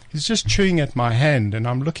 He's just chewing at my hand, and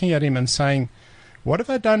I'm looking at him and saying, "What have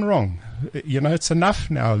I done wrong? It's enough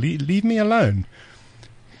now. Leave me alone."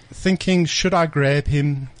 Thinking, should I grab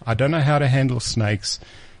him? I don't know how to handle snakes.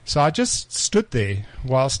 So I just stood there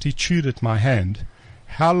whilst he chewed at my hand.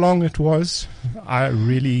 How long it was, I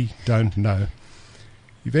really don't know.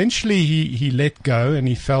 Eventually he let go and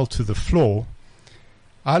he fell to the floor.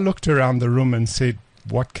 I looked around the room and said,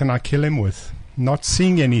 "What can I kill him with?" Not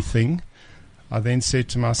seeing anything, I then said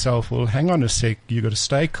to myself, "Well, hang on a sec. You've got to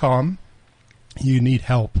stay calm. You need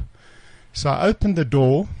help." So I opened the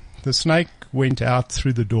door. The snake went out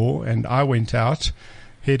through the door, and I went out,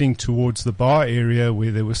 heading towards the bar area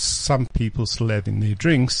where there were some people still having their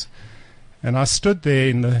drinks. And I stood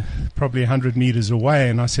there probably 100 meters away,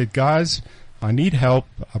 and I said, "Guys, I need help.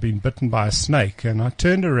 I've been bitten by a snake." And I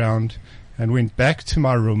turned around and went back to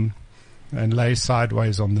my room and lay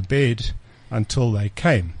sideways on the bed until they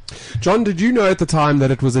came. John, did you know at the time that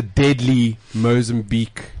it was a deadly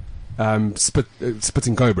Mozambique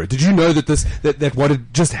spitting cobra? Did you know that what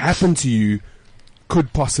had just happened to you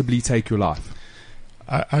could possibly take your life?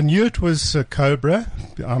 I knew it was a cobra.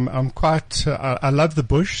 I love the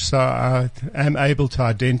bush, so I am able to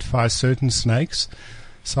identify certain snakes.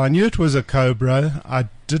 So I knew it was a cobra. I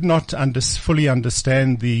did not fully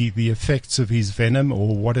understand the effects of his venom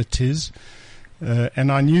or what it is.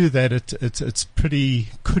 And I knew that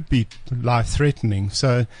could be life-threatening.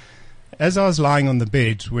 So as I was lying on the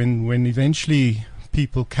bed, when eventually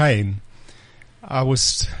people came, I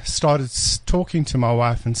started talking to my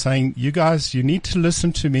wife and saying, "You guys, you need to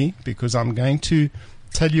listen to me because I'm going to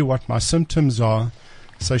tell you what my symptoms are.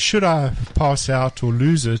 So should I pass out or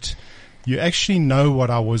lose it, you actually know what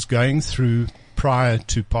I was going through prior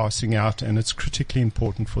to passing out, and it's critically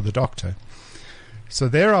important for the doctor." So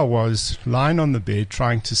there I was, lying on the bed,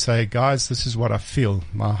 trying to say, "Guys, this is what I feel.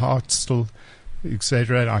 My heart's still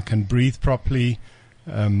exaggerated. I can breathe properly.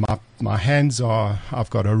 My hands I've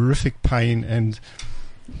got horrific pain,"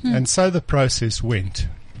 and so the process went.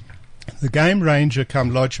 The game ranger come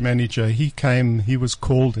lodge manager, he was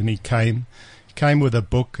called and he came with a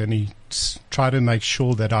book, and he tried to make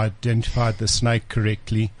sure that I identified the snake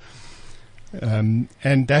correctly. And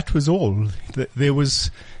that was all. There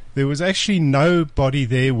was actually nobody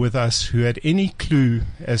there with us who had any clue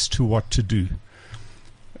as to what to do.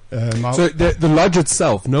 So the lodge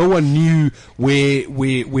itself, no one knew where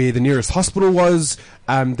the nearest hospital was.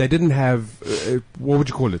 They didn't have what would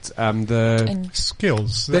you call it?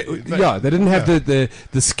 Skills. They didn't have the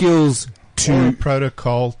skills or a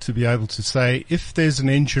protocol to be able to say, if there's an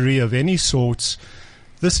injury of any sorts,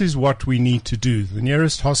 this is what we need to do. The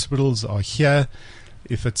nearest hospitals are here.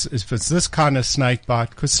 If it's this kind of snake bite,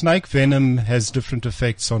 because snake venom has different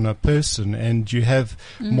effects on a person, and you have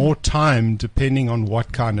more time depending on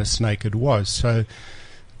what kind of snake it was. So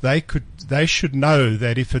they should know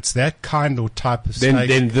that if it's that kind or type of snake,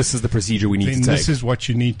 then this is the procedure we need to take. This is what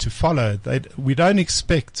you need to follow. We don't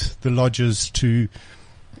expect the lodges to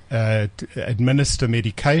administer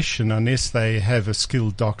medication unless they have a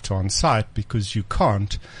skilled doctor on site, because you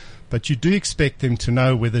can't. But you do expect them to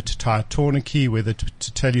know whether to tie a tourniquet, whether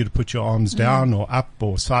to tell you to put your arms down or up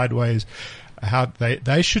or sideways. How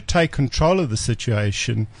they should take control of the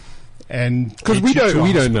situation, and because we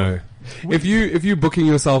don't know. If you're booking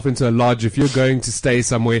yourself into a lodge, if you're going to stay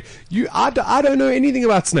somewhere, I don't know anything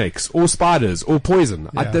about snakes or spiders or poison.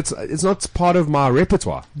 Yeah. It's not part of my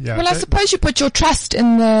repertoire. Yeah, Well, I suppose you put your trust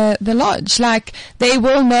in the lodge. Like, they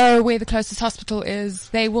will know where the closest hospital is.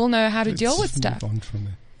 They will know how to deal with stuff. Move on from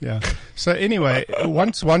there. Yeah. So anyway,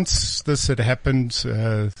 once this had happened,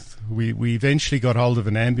 we eventually got hold of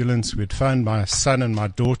an ambulance. We'd phoned my son and my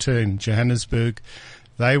daughter in Johannesburg.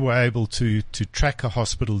 They were able to track a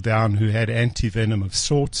hospital down who had anti-venom of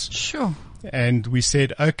sorts. Sure. And we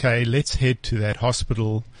said, okay, let's head to that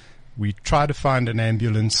hospital. We tried to find an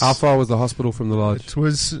ambulance. How far was the hospital from the lodge? It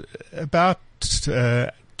was about 2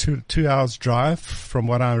 hours drive from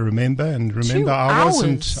what I remember. And remember, 2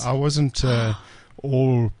 hours? I wasn't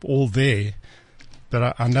all there.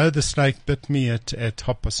 But I know the snake bit me at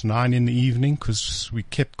 9:30 in the evening, because we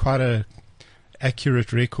kept quite a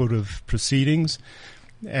accurate record of proceedings.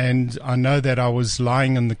 And I know that I was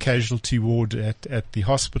lying in the casualty ward at the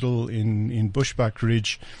hospital in Bushbuck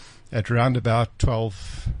Ridge at around about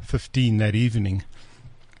 12:15 that evening.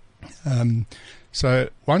 So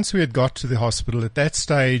once we had got to the hospital, at that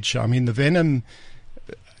stage, I mean, the venom,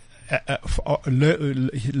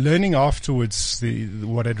 learning afterwards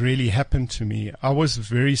what had really happened to me, I was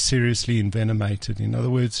very seriously envenomated. In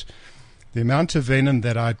other words, the amount of venom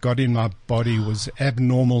that I'd got in my body was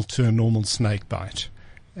abnormal to a normal snake bite.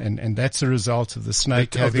 And that's a result of the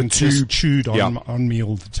snake having just chewed on me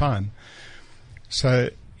all the time. So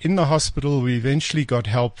in the hospital, we eventually got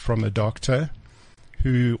help from a doctor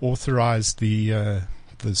who authorized the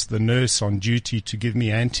nurse on duty to give me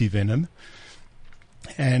anti-venom,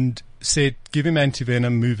 and said, give him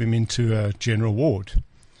anti-venom, move him into a general ward.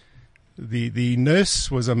 The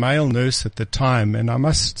nurse was a male nurse at the time, and I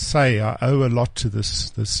must say I owe a lot to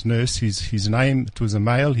this nurse. His name, it was a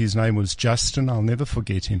male, his name was Justin. I'll never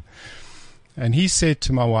forget him. And he said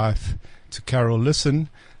to my wife, to Carol, listen,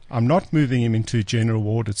 I'm not moving him into a general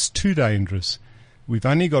ward. It's too dangerous. We've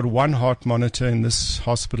only got one heart monitor in this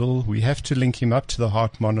hospital. We have to link him up to the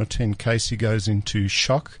heart monitor in case he goes into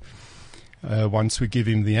shock once we give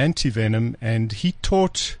him the anti-venom. And he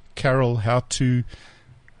taught Carol how to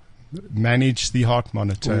manage the heart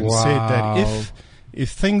monitor, and said that if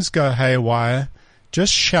things go haywire,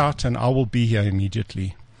 just shout and I will be here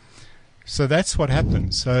immediately. So that's what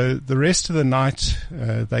happened. So the rest of the night,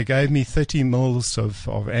 they gave me 30 mils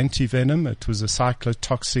of anti-venom. It was a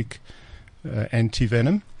cyclotoxic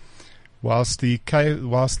anti-venom. Whilst the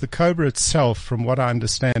cobra itself, from what I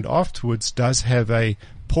understand afterwards, does have a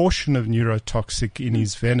portion of neurotoxic in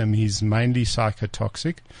his venom. He's mainly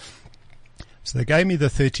psychotoxic. So they gave me the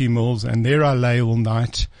 30 mils, and there I lay all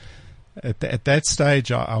night. At that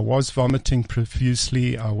stage, I was vomiting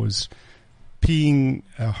profusely. I was peeing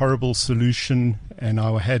a horrible solution, and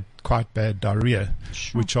I had quite bad diarrhea,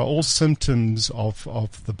 which are all symptoms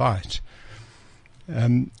of the bite.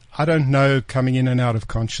 I don't know, coming in and out of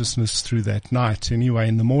consciousness through that night. Anyway,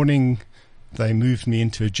 in the morning, they moved me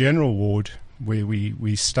into a general ward where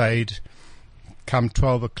we stayed. Come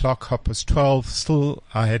 12 o'clock, 12:30, still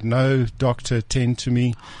I had no doctor attend to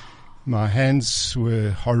me. My hands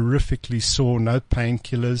were horrifically sore, no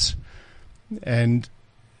painkillers, and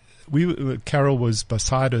Carol was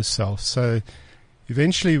beside herself. So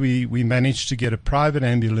eventually we managed to get a private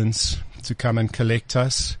ambulance to come and collect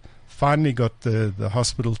us. Finally got the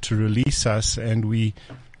hospital to release us, and we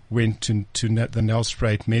went to the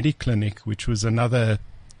Nelspruit Mediclinic, which was another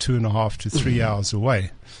 2.5 to 3 hours away.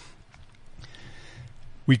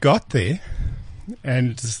 We got there,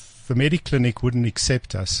 and the Mediclinic wouldn't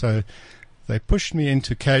accept us, so they pushed me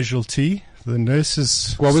into casualty. The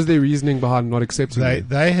nurses... What was their reasoning behind not accepting you?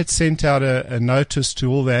 They had sent out a notice to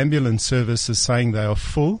all the ambulance services saying they are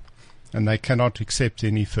full, and they cannot accept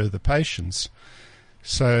any further patients.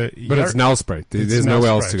 So, But it's Nelspruit. There's nowhere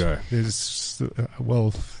else to go.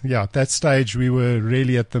 At that stage we were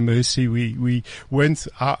really at the mercy. We weren't.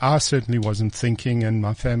 I certainly wasn't thinking, and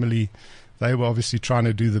my family, they were obviously trying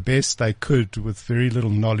to do the best they could with very little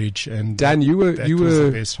knowledge. And Dan, you were was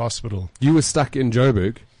the best hospital. You were stuck in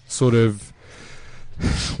Joburg, sort of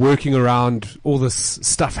working around all this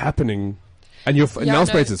stuff happening, and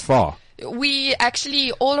Nelspruit is far. We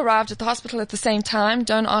actually all arrived at the hospital at the same time.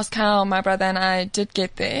 Don't ask how my brother and I did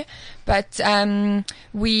get there. But soon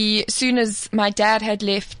as my dad had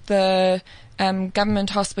left the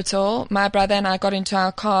government hospital, my brother and I got into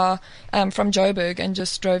our car from Joburg and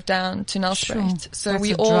just drove down to Nelspruit. Sure. So That's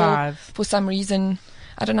we a all, drive. for some reason,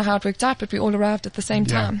 I don't know how it worked out, but we all arrived at the same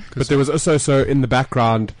time. But there was also, so in the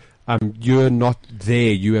background, you're not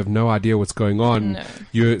there. You have no idea what's going on. No.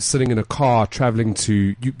 You're sitting in a car traveling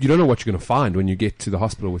to, you don't know what you're going to find when you get to the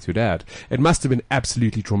hospital with your dad. It must have been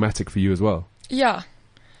absolutely traumatic for you as well. Yeah,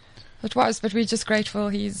 it was, but we're just grateful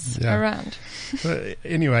he's around.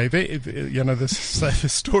 Anyway, the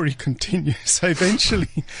story continues. So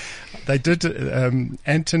eventually, they did.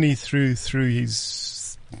 Anthony, through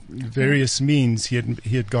his various means, he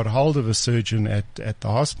had got hold of a surgeon at the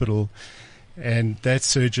hospital, and that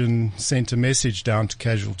surgeon sent a message down to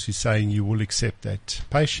casualty saying you will accept that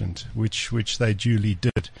patient, which they duly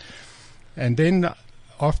did. And then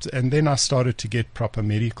I started to get proper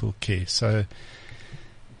medical care. So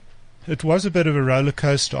it was a bit of a roller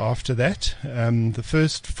coaster after that. The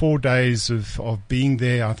first 4 days of being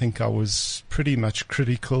there, I think I was pretty much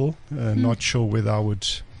critical, not sure whether I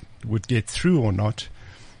would get through or not.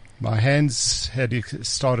 My hands had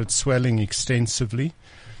started swelling extensively.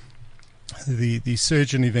 The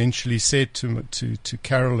surgeon eventually said to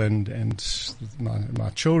Carol and my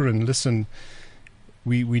children, listen,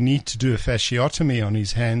 we need to do a fasciotomy on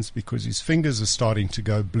his hands because his fingers are starting to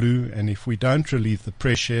go blue, and if we don't relieve the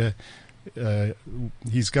pressure,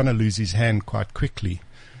 he's going to lose his hand quite quickly.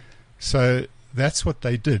 So that's what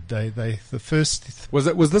they did.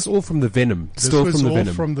 Was this all from the venom? Still this was from the all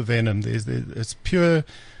venom? From the venom. It's pure.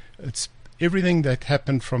 It's everything that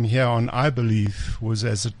happened from here on, I believe, was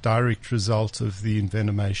as a direct result of the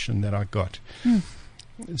envenomation that I got.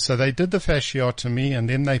 So they did the fasciotomy, and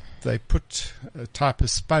then they put a type of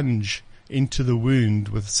sponge into the wound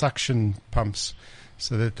with suction pumps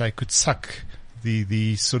so that they could suck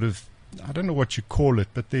the sort of, I don't know what you call it,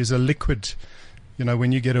 but there's a liquid,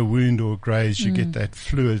 when you get a wound or a graze, you get that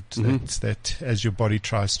fluid that as your body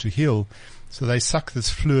tries to heal. So they suck this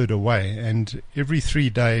fluid away, and every 3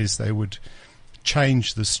 days they would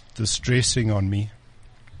change this dressing on me,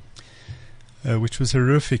 which was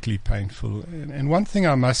horrifically painful. And one thing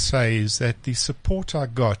I must say is that the support I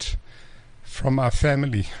got from our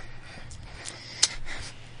family,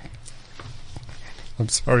 I'm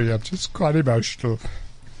sorry, I'm just quite emotional,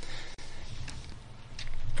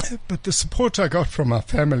 but the support I got from our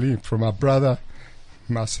family, from my brother,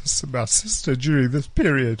 my sister during this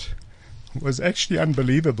period was actually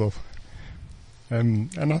unbelievable.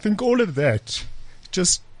 And I think all of that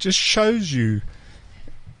just shows you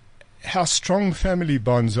how strong family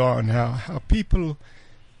bonds are, and how people,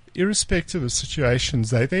 irrespective of situations,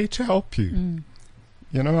 they're there to help you.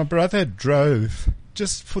 My brother drove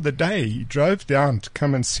just for the day. He drove down to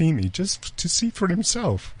come and see me, just to see for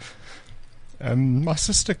himself. My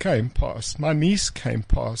sister came past, my niece came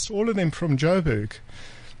past, all of them from Joburg.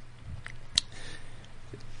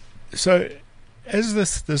 So as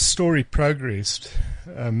this story progressed,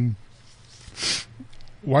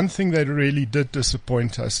 one thing that really did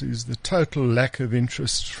disappoint us is the total lack of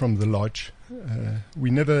interest from the lodge. We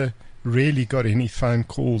never really got any phone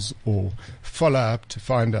calls or follow-up to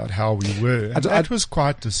find out how we were. And that was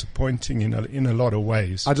quite disappointing in a lot of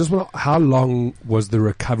ways. I just want to, how long was the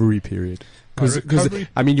recovery period? Because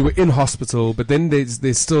I mean, you were in hospital, but then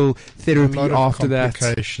there's still therapy a lot after of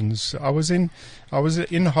complications. I was in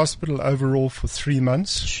hospital overall for 3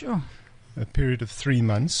 months. Sure. A period of 3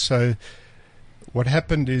 months. So what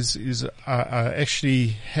happened is I actually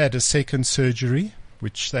had a second surgery,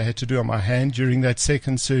 which they had to do on my hand. During that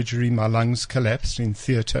second surgery, my lungs collapsed in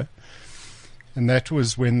theatre, and that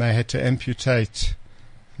was when they had to amputate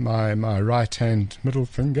my right hand middle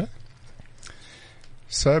finger.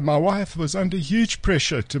 So my wife was under huge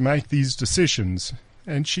pressure to make these decisions,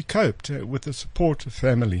 and she coped with the support of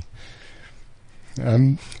family.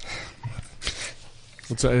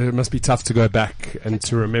 So it must be tough to go back and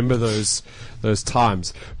to remember those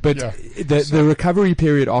times. But the recovery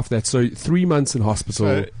period after that, so 3 months in hospital.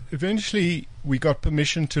 So eventually we got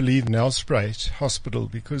permission to leave Nelspruit Hospital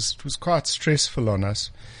because it was quite stressful on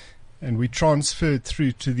us. and we transferred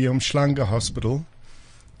through to the Umhlanga Hospital,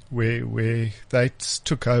 where they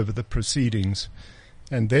took over the proceedings.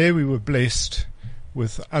 And there we were blessed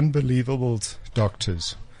with unbelievable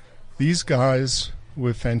doctors. These guys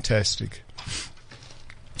were fantastic.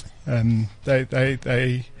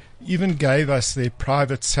 They even gave us their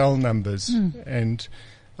private cell numbers, and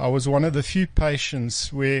I was one of the few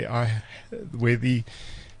patients where the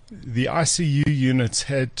ICU units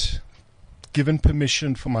had given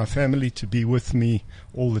permission for my family to be with me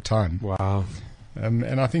all the time. Wow.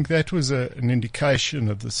 And I think that was an indication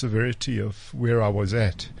of the severity of where I was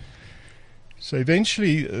at. So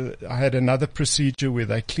eventually I had another procedure where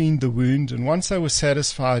they cleaned the wound, and once they were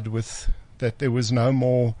satisfied with that there was no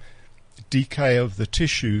more decay of the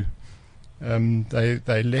tissue,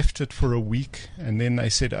 they left it for a week, and then they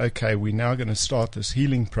said, okay, we're now going to start this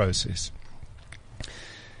healing process.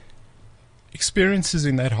 Experiences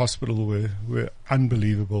in that hospital were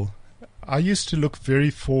unbelievable. I used to look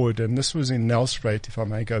very forward, and this was in Nelspruit, if I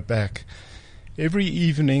may go back. Every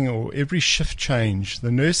evening or every shift change,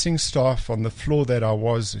 the nursing staff on the floor that I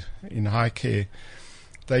was in high care,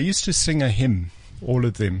 they used to sing a hymn, all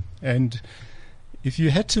of them. And if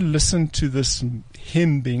you had to listen to this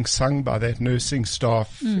hymn being sung by that nursing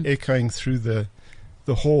staff echoing through the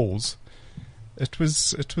halls, it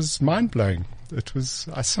was mind-blowing. It was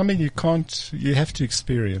something you have to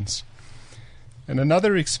experience. And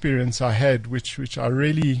another experience I had, which I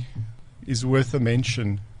really is worth a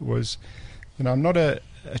mention, was, I'm not a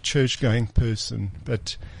church-going person,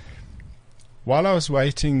 but while I was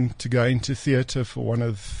waiting to go into theatre for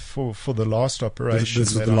the last operation,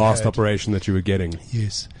 this was the last operation that you were getting.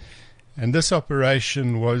 Yes, and this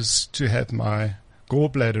operation was to have my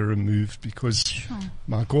gallbladder removed because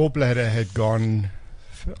my gallbladder had gone.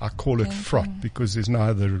 I call it fraught because there's no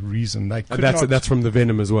other reason. That's from the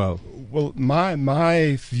venom as well. Well,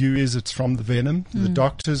 my view is it's from the venom. The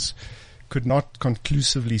doctors could not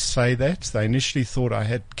conclusively say that. They initially thought I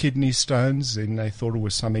had kidney stones, then they thought it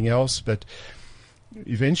was something else. But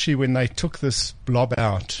eventually, when they took this blob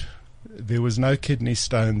out, there was no kidney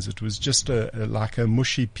stones. It was just like a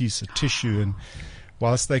mushy piece of tissue. And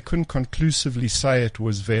whilst they couldn't conclusively say it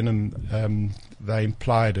was venom, they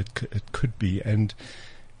implied it could be. And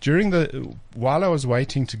while I was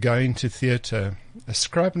waiting to go into theatre, a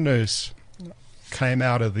scrub nurse came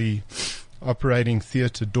out of the operating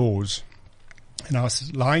theatre doors, and I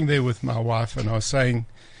was lying there with my wife, and I was saying,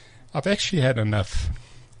 I've actually had enough.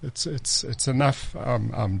 It's enough.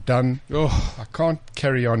 I'm done. Oh. I can't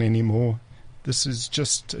carry on anymore. This is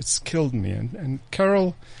it's killed me. And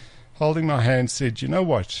Carol, holding my hand, said, you know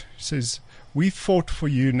what? She says, we've fought for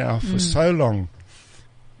you now for so long.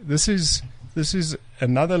 This is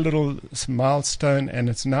another little milestone, and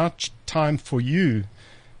it's now time for you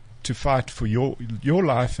to fight for your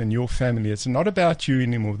life and your family. It's not about you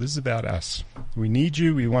anymore. This is about us. We need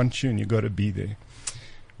you, we want you, and you've got to be there.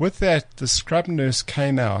 With that, the scrub nurse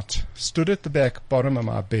came out, stood at the back bottom of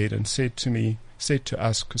my bed, and said to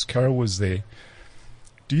us, because Carol was there,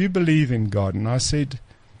 do you believe in God? And I said,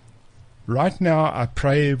 right now I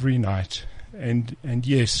pray every night, and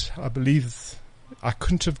yes, I believe I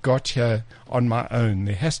couldn't have got here on my own.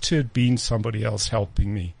 There has to have been somebody else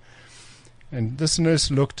helping me. And this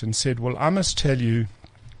nurse looked and said, well, I must tell you,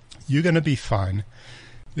 you're going to be fine.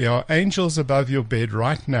 There are angels above your bed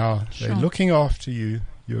right now. Sure. They're looking after you.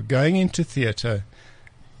 You're going into theatre.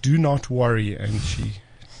 Do not worry. And she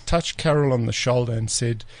touched Carol on the shoulder and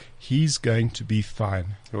said, he's going to be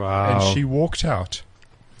fine. Wow. And she walked out.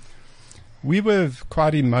 We were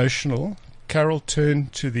quite emotional. Carol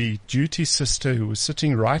turned to the duty sister who was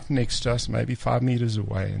sitting right next to us, maybe 5 meters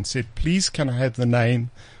away, and said, please, can I have the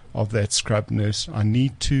name of that scrub nurse? I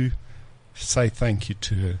need to say thank you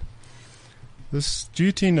to her. This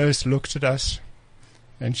duty nurse looked at us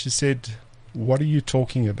and she said, what are you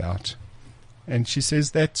talking about? And she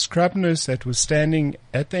says, that scrub nurse that was standing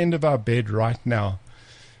at the end of our bed right now.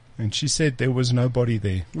 And she said there was nobody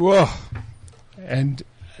there. Whoa. And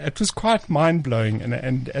it was quite mind-blowing.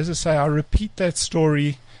 And as I say, I repeat that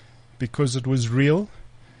story because it was real.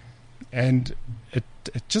 And it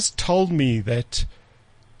just told me that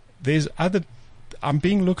I'm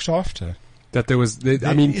being looked after. That there is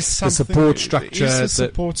the support structure. There is a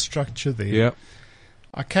support structure there. Yeah.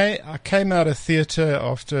 I came out of theatre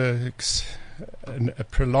after a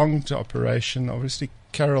prolonged operation. Obviously,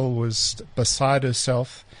 Carol was beside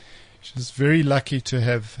herself. She was very lucky to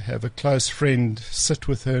have a close friend sit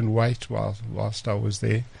with her and wait whilst I was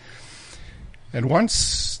there. And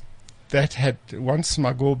once my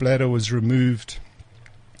gallbladder was removed,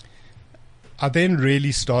 I then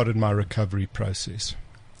really started my recovery process.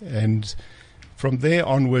 And from there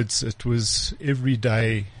onwards, it was every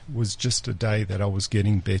day was just a day that I was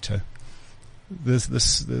getting better.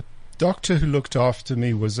 The doctor who looked after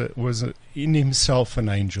me was in himself an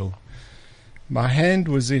angel. My hand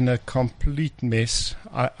was in a complete mess.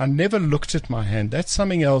 I never looked at my hand. That's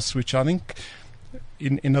something else which I think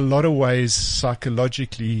in a lot of ways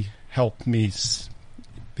psychologically helped me,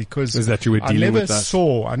 because Is that you were dealing with that?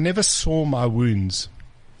 I never saw my wounds.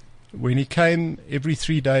 When he came every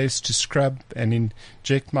 3 days to scrub and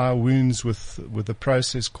inject my wounds with a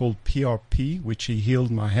process called PRP, which he healed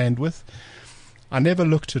my hand with, I never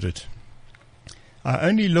looked at it. I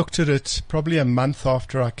only looked at it probably a month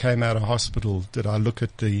after I came out of hospital. Did I look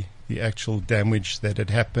at the actual damage that had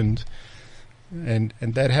happened? And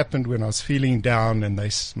that happened when I was feeling down, and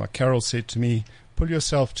my Carol said to me, pull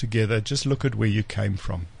yourself together, just look at where you came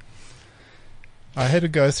from. I had to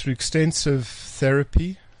go through extensive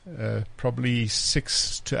therapy, probably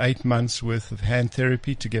 6 to 8 months worth of hand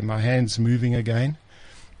therapy to get my hands moving again,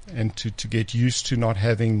 and to get used to not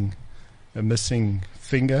having a missing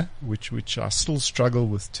finger, which I still struggle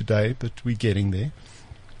with today, but we're getting there.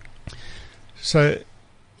 So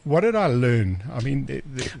what did I learn? I mean,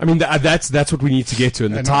 that's what we need to get to,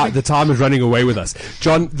 and the time is running away with us.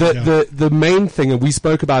 John, the main thing, and we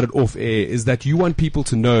spoke about it off air, is that you want people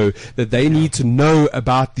to know that they need to know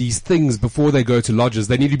about these things before they go to lodges.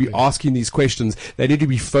 They need to be asking these questions. They need to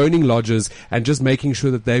be phoning lodges and just making sure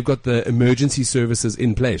that they've got the emergency services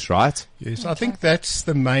in place, right? Yes, I think that's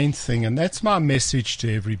the main thing, and that's my message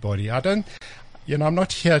to everybody. I'm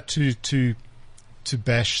not here to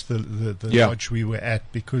bash the lodge we were at,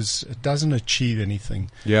 because it doesn't achieve anything.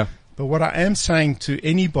 Yeah. But what I am saying to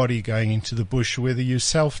anybody going into the bush, whether you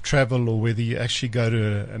self-travel or whether you actually go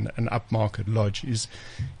to an upmarket lodge, is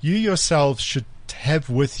you yourselves should have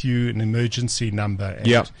with you an emergency number. And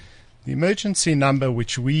the emergency number,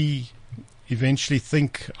 which we eventually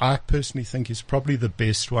I personally think is probably the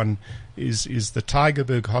best one, is the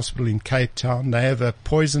Tygerberg Hospital in Cape Town. They have a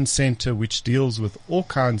poison center which deals with all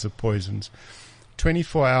kinds of poisons.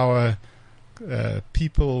 24-hour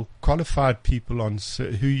qualified people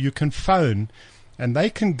who you can phone, and they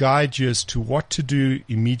can guide you as to what to do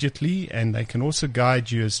immediately, and they can also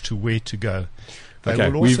guide you as to where to go.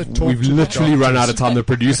 We've literally run out of time. The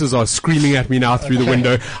producers are screaming at me now through the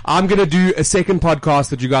window. I'm going to do a second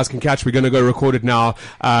podcast that you guys can catch. We're going to go record it now.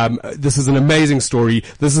 This is an amazing story.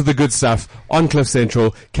 This is the good stuff on Cliff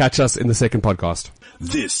Central. Catch us in the second podcast.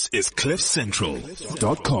 This is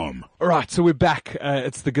CliffCentral.com. All right, so we're back.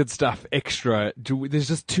 It's the good stuff extra. There's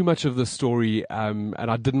just too much of the story, and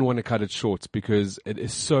I didn't want to cut it short because it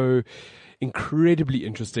is so incredibly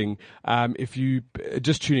interesting. If you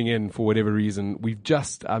just tuning in for whatever reason, we've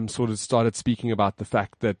just sort of started speaking about the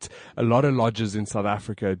fact that a lot of lodges in South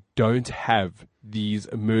Africa don't have these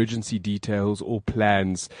emergency details or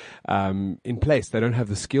plans in place. They don't have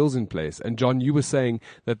the skills in place. And John, you were saying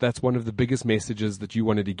that that's one of the biggest messages that you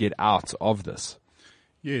wanted to get out of this.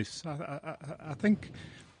 Yes, I think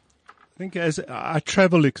as I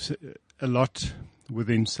travel a lot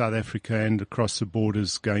within South Africa and across the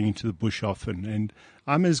borders, going into the bush often, and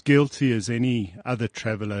I'm as guilty as any other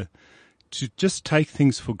traveller to just take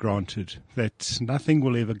things for granted, that nothing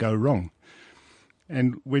will ever go wrong.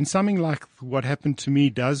 And when something like what happened to me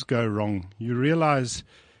does go wrong, you realize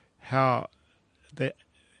how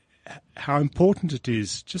important it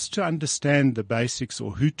is just to understand the basics,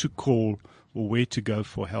 or who to call or where to go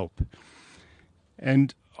for help.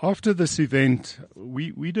 And after this event,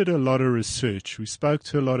 we did a lot of research. We spoke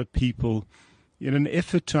to a lot of people in an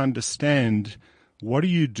effort to understand, what do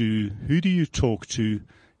you do? Who do you talk to?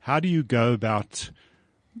 How do you go about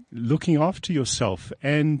looking after yourself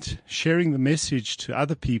and sharing the message to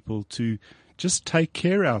other people to just take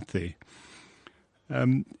care out there?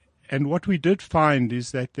 And what we did find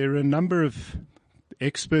is that there are a number of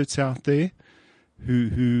experts out there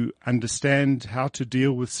who understand how to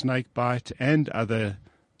deal with snakebite and other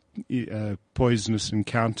poisonous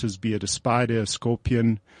encounters, be it a spider, a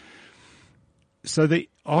scorpion. So there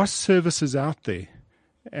are services out there,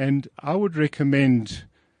 and I would recommend,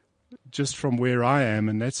 just from where I am,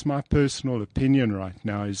 and that's my personal opinion right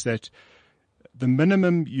now, is that the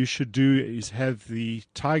minimum you should do is have the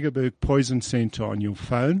Tygerberg Poison Center on your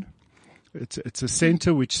phone. It's a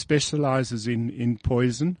center which specializes in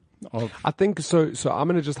poison. I think so. So I'm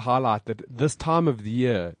going to just highlight that this time of the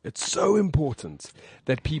year, it's so important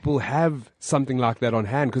that people have something like that on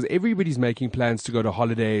hand, because everybody's making plans to go to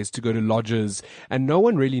holidays, to go to lodges, and no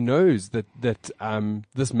one really knows that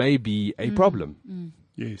this may be a problem.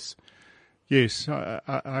 Yes,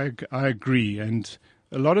 I agree. And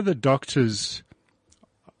a lot of the doctors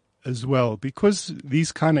as well, because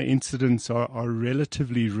these kind of incidents are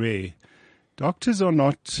relatively rare. Doctors are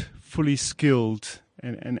not fully skilled,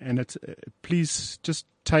 and it's, please just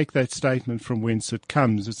take that statement from whence it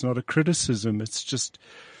comes. It's not a criticism. It's just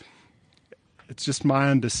my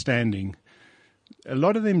understanding. A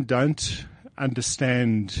lot of them don't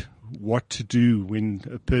understand what to do when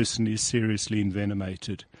a person is seriously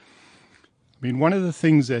envenomated. I mean, one of the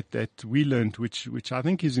things that we learned, which I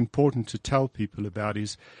think is important to tell people about,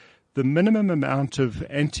 is the minimum amount of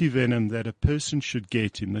antivenom that a person should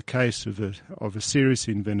get in the case of a serious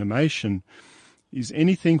envenomation is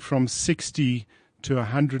anything from 60 to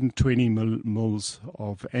 120 mils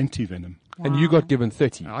of antivenom. Wow. And you got given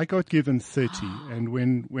 30. I got given 30. And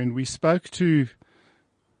when we spoke to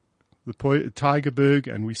the Tigerberg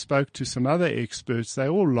and we spoke to some other experts, they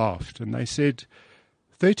all laughed and they said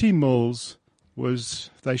 30 mils was,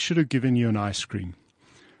 they should have given you an ice cream.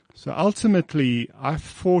 So ultimately, I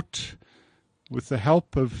fought with the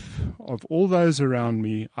help of all those around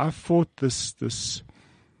me. I fought this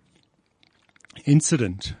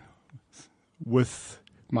incident with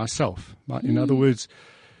myself. In other words,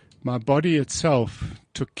 my body itself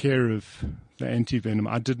took care of the antivenom.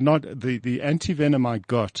 I did not. The antivenom I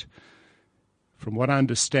got, from what I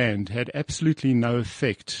understand, had absolutely no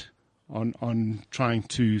effect on trying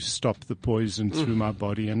to stop the poison through my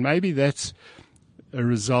body, and maybe that's a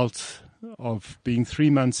result of being 3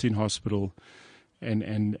 months in hospital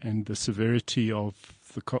and the severity of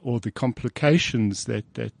the complications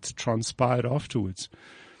that transpired afterwards.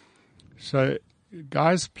 So,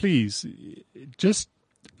 guys, please, just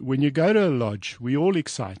when you go to a lodge, we're all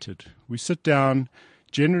excited. We sit down.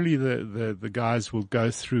 Generally, the guys will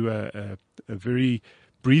go through a very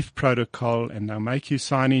brief protocol and they'll make you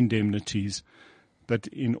sign indemnities. But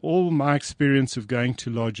in all my experience of going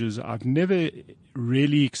to lodges, I've never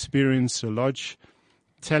really experienced a lodge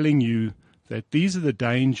telling you that these are the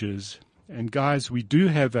dangers. And guys, we do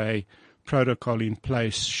have a protocol in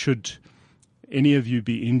place should any of you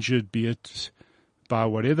be injured, be it by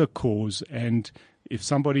whatever cause. And if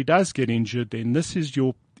somebody does get injured, then this is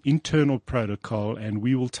your internal protocol and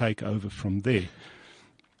we will take over from there.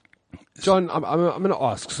 John, I'm going to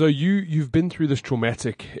ask. So you've been through this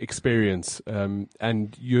traumatic experience,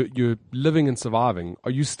 and you're living and surviving.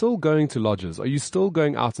 Are you still going to lodges? Are you still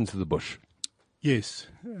going out into the bush? Yes,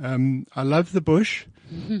 I love the bush,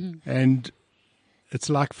 and it's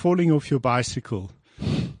like falling off your bicycle.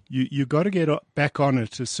 You got to get back on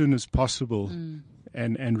it as soon as possible,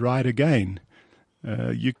 and ride again.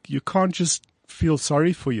 You can't just feel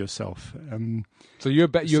sorry for yourself. So you're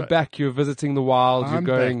back. You're visiting the wild. I'm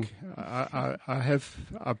you're going. Back.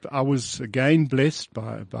 I was again blessed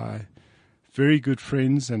by very good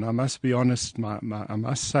friends, and I must be honest. I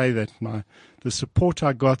must say that the support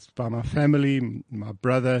I got by my family, my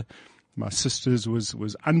brother, my sisters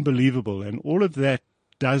was unbelievable, and all of that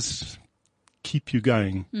does keep you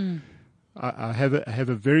going. I have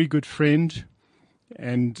a very good friend,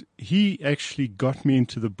 and he actually got me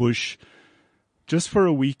into the bush just for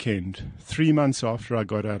a weekend, 3 months after I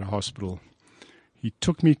got out of hospital. He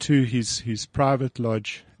took me to his private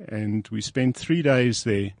lodge, and we spent 3 days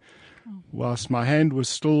there, whilst my hand was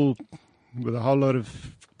still with a whole lot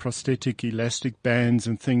of prosthetic elastic bands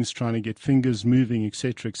and things trying to get fingers moving,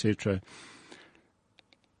 etc., etc.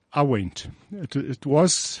 I went. It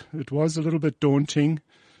was a little bit daunting,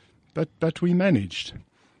 but we managed.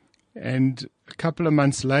 And a couple of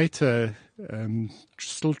months later,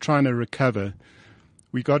 still trying to recover,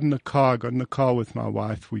 we got in the car with my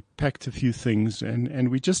wife. We packed a few things, and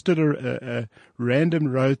we just did a random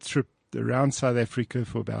road trip around South Africa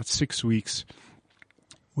for about 6 weeks,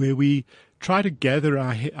 where we try to gather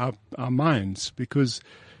our minds, because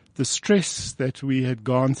the stress that we had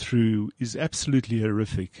gone through is absolutely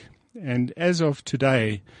horrific. And as of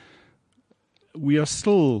today, we are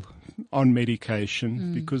still on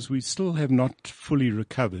medication because we still have not fully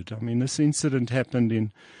recovered. I mean, this incident happened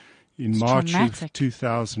in March traumatic. Of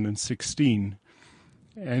 2016,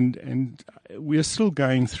 and we are still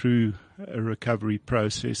going through a recovery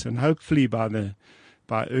process, and hopefully by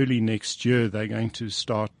early next year they're going to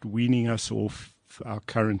start weaning us off our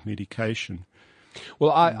current medication.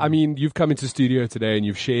 Well, I mean, you've come into studio today and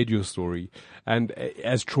you've shared your story, and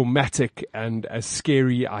as traumatic and as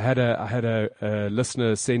scary, I had a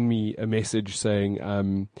listener send me a message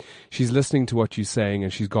saying she's listening to what you're saying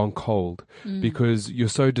and she's gone cold because you're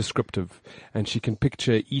so descriptive, and she can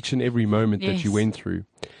picture each and every moment that you went through.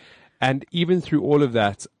 And even through all of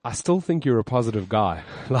that, I still think you're a positive guy.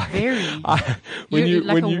 Like, very. You're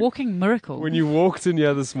like a walking miracle. When you walked in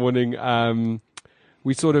here this morning,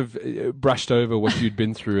 we sort of brushed over what you'd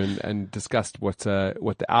been through and discussed what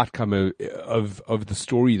the outcome of the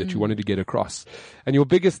story that you wanted to get across. And your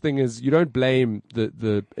biggest thing is you don't blame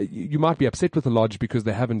you might be upset with the lodge because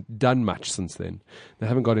they haven't done much since then. They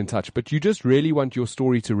haven't got in touch, but you just really want your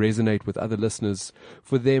story to resonate with other listeners,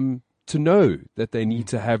 for them to know that they need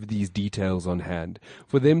to have these details on hand,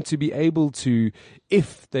 for them to be able to,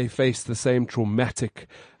 if they face the same traumatic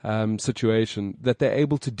situation, that they're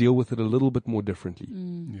able to deal with it a little bit more differently.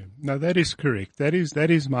 Yeah. No, that is correct. That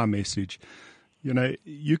is my message. You know,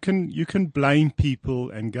 you can blame people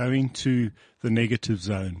and go into the negative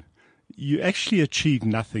zone. You actually achieve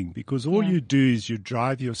nothing, because all you do is you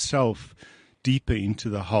drive yourself deeper into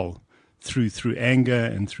the hole through anger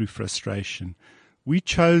and through frustration. We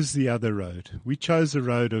chose the other road. We chose the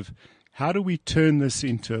road of how do we turn this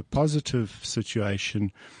into a positive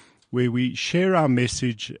situation where we share our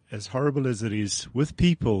message, as horrible as it is, with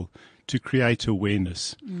people to create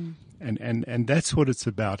awareness. And that's what it's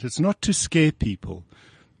about. It's not to scare people.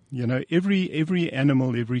 You know, every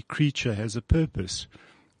animal, every creature has a purpose.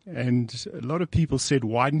 And a lot of people said,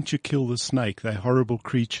 why didn't you kill the snake? They're horrible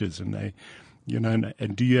creatures, and they, you know,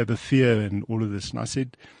 and do you have a fear and all of this? And I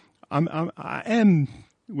said, I am,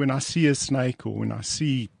 when I see a snake or when I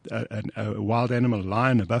see a wild animal, a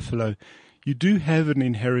lion, a buffalo, you do have an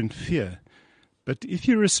inherent fear. But if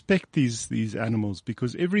you respect these animals,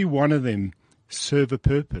 because every one of them serve a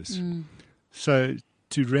purpose. So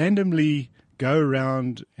to randomly go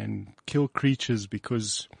around and kill creatures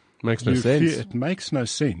because Makes no sense. it makes no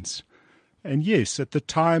sense. And yes, at the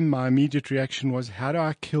time, my immediate reaction was, how do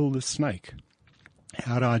I kill the snake?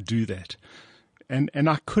 How do I do that? And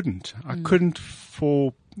I couldn't. I couldn't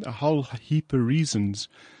for a whole heap of reasons.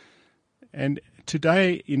 And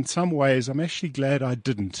today, in some ways, I'm actually glad I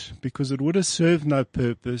didn't, because it would have served no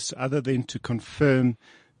purpose other than to confirm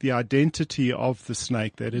the identity of the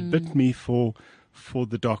snake that had bit me, for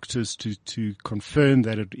the doctors to confirm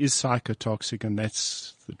that it is psychotoxic, and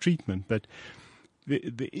that's the treatment. But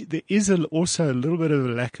there is also a little bit of a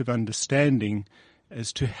lack of understanding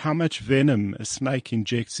as to how much venom a snake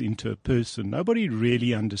injects into a person. Nobody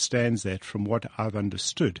really understands that, from what I've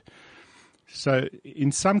understood. So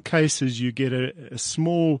in some cases you get a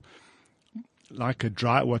small, like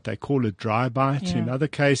what they call a dry bite. Yeah. In other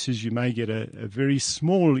cases you may get a very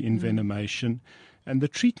small envenomation, and the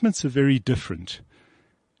treatments are very different.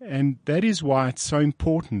 And that is why it's so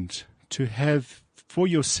important to have for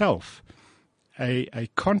yourself a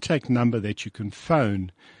contact number that you can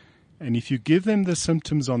phone. And if you give them the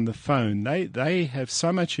symptoms on the phone, they have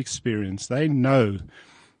so much experience. They know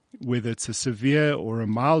whether it's a severe or a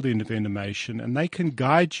mild envenomation, and they can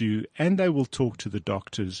guide you, and they will talk to the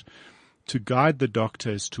doctors to guide the doctor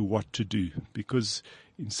as to what to do. Because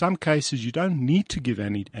in some cases, you don't need to give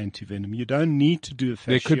any antivenom. You don't need to do a fasciotomy.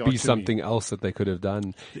 There could be something else that they could have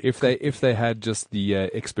done if they had just the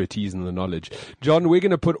expertise and the knowledge. John, we're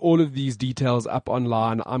going to put all of these details up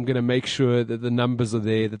online. I'm going to make sure that the numbers are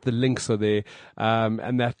there, that the links are there,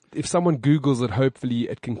 and that if someone Googles it, hopefully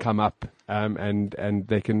it can come up, and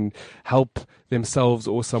they can help themselves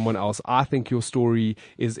or someone else. I think your story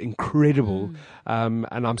is incredible, and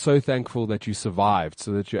I'm so thankful that you survived,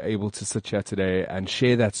 so that you're able to sit here today and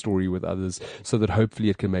share that story with others, so that hopefully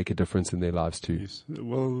it can make a difference in their lives too. Yes.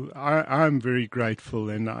 Well, I'm very grateful,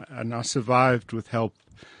 and I survived with help.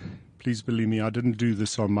 Please believe me, I didn't do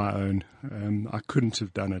this on my own. I couldn't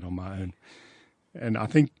have done it on my own. And I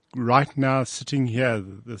think right now, sitting here,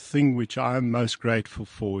 the thing which I'm most grateful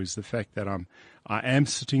for is the fact that I am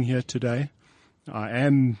sitting here today. I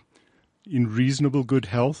am in reasonable good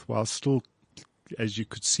health, while still, as you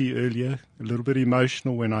could see earlier, a little bit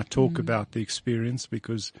emotional when I talk about the experience,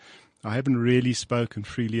 because I haven't really spoken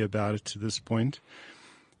freely about it to this point.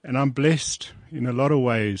 And I'm blessed in a lot of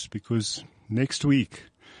ways, because next week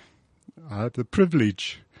I have the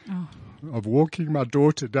privilege of walking my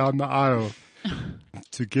daughter down the aisle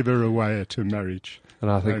to give her away at her marriage. And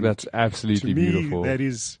I think that's absolutely to me, beautiful.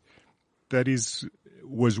 That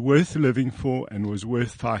was worth living for and was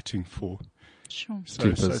worth fighting for. Sure.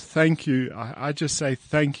 So thank you. I just say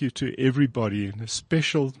thank you to everybody, and a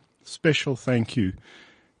special thank you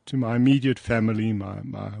to my immediate family,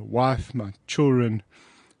 my wife, my children,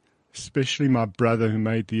 especially my brother, who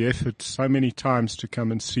made the effort so many times to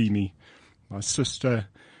come and see me, my sister.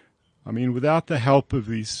 I mean, without the help of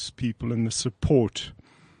these people and the support,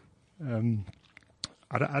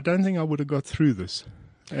 I don't think I would have got through this.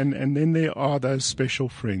 And then there are those special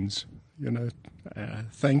friends, you know.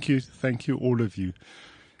 Thank you, all of you.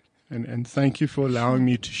 And thank you for allowing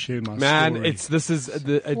me to share my Man, story. it's just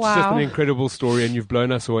an Wow. incredible story, and you've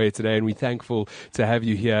blown us away today, and we're thankful to have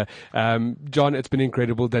you here. John, it's been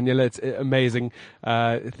incredible. Daniela, it's amazing.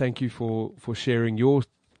 Thank you for sharing your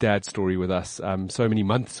dad's story with us so many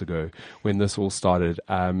months ago when this all started,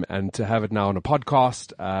 and to have it now on a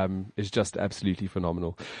podcast is just absolutely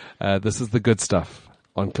phenomenal. This is the good stuff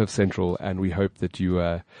on Cliff Central, and we hope that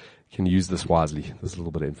you can use this wisely, this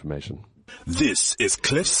little bit of information. This is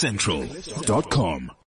CliffCentral.com.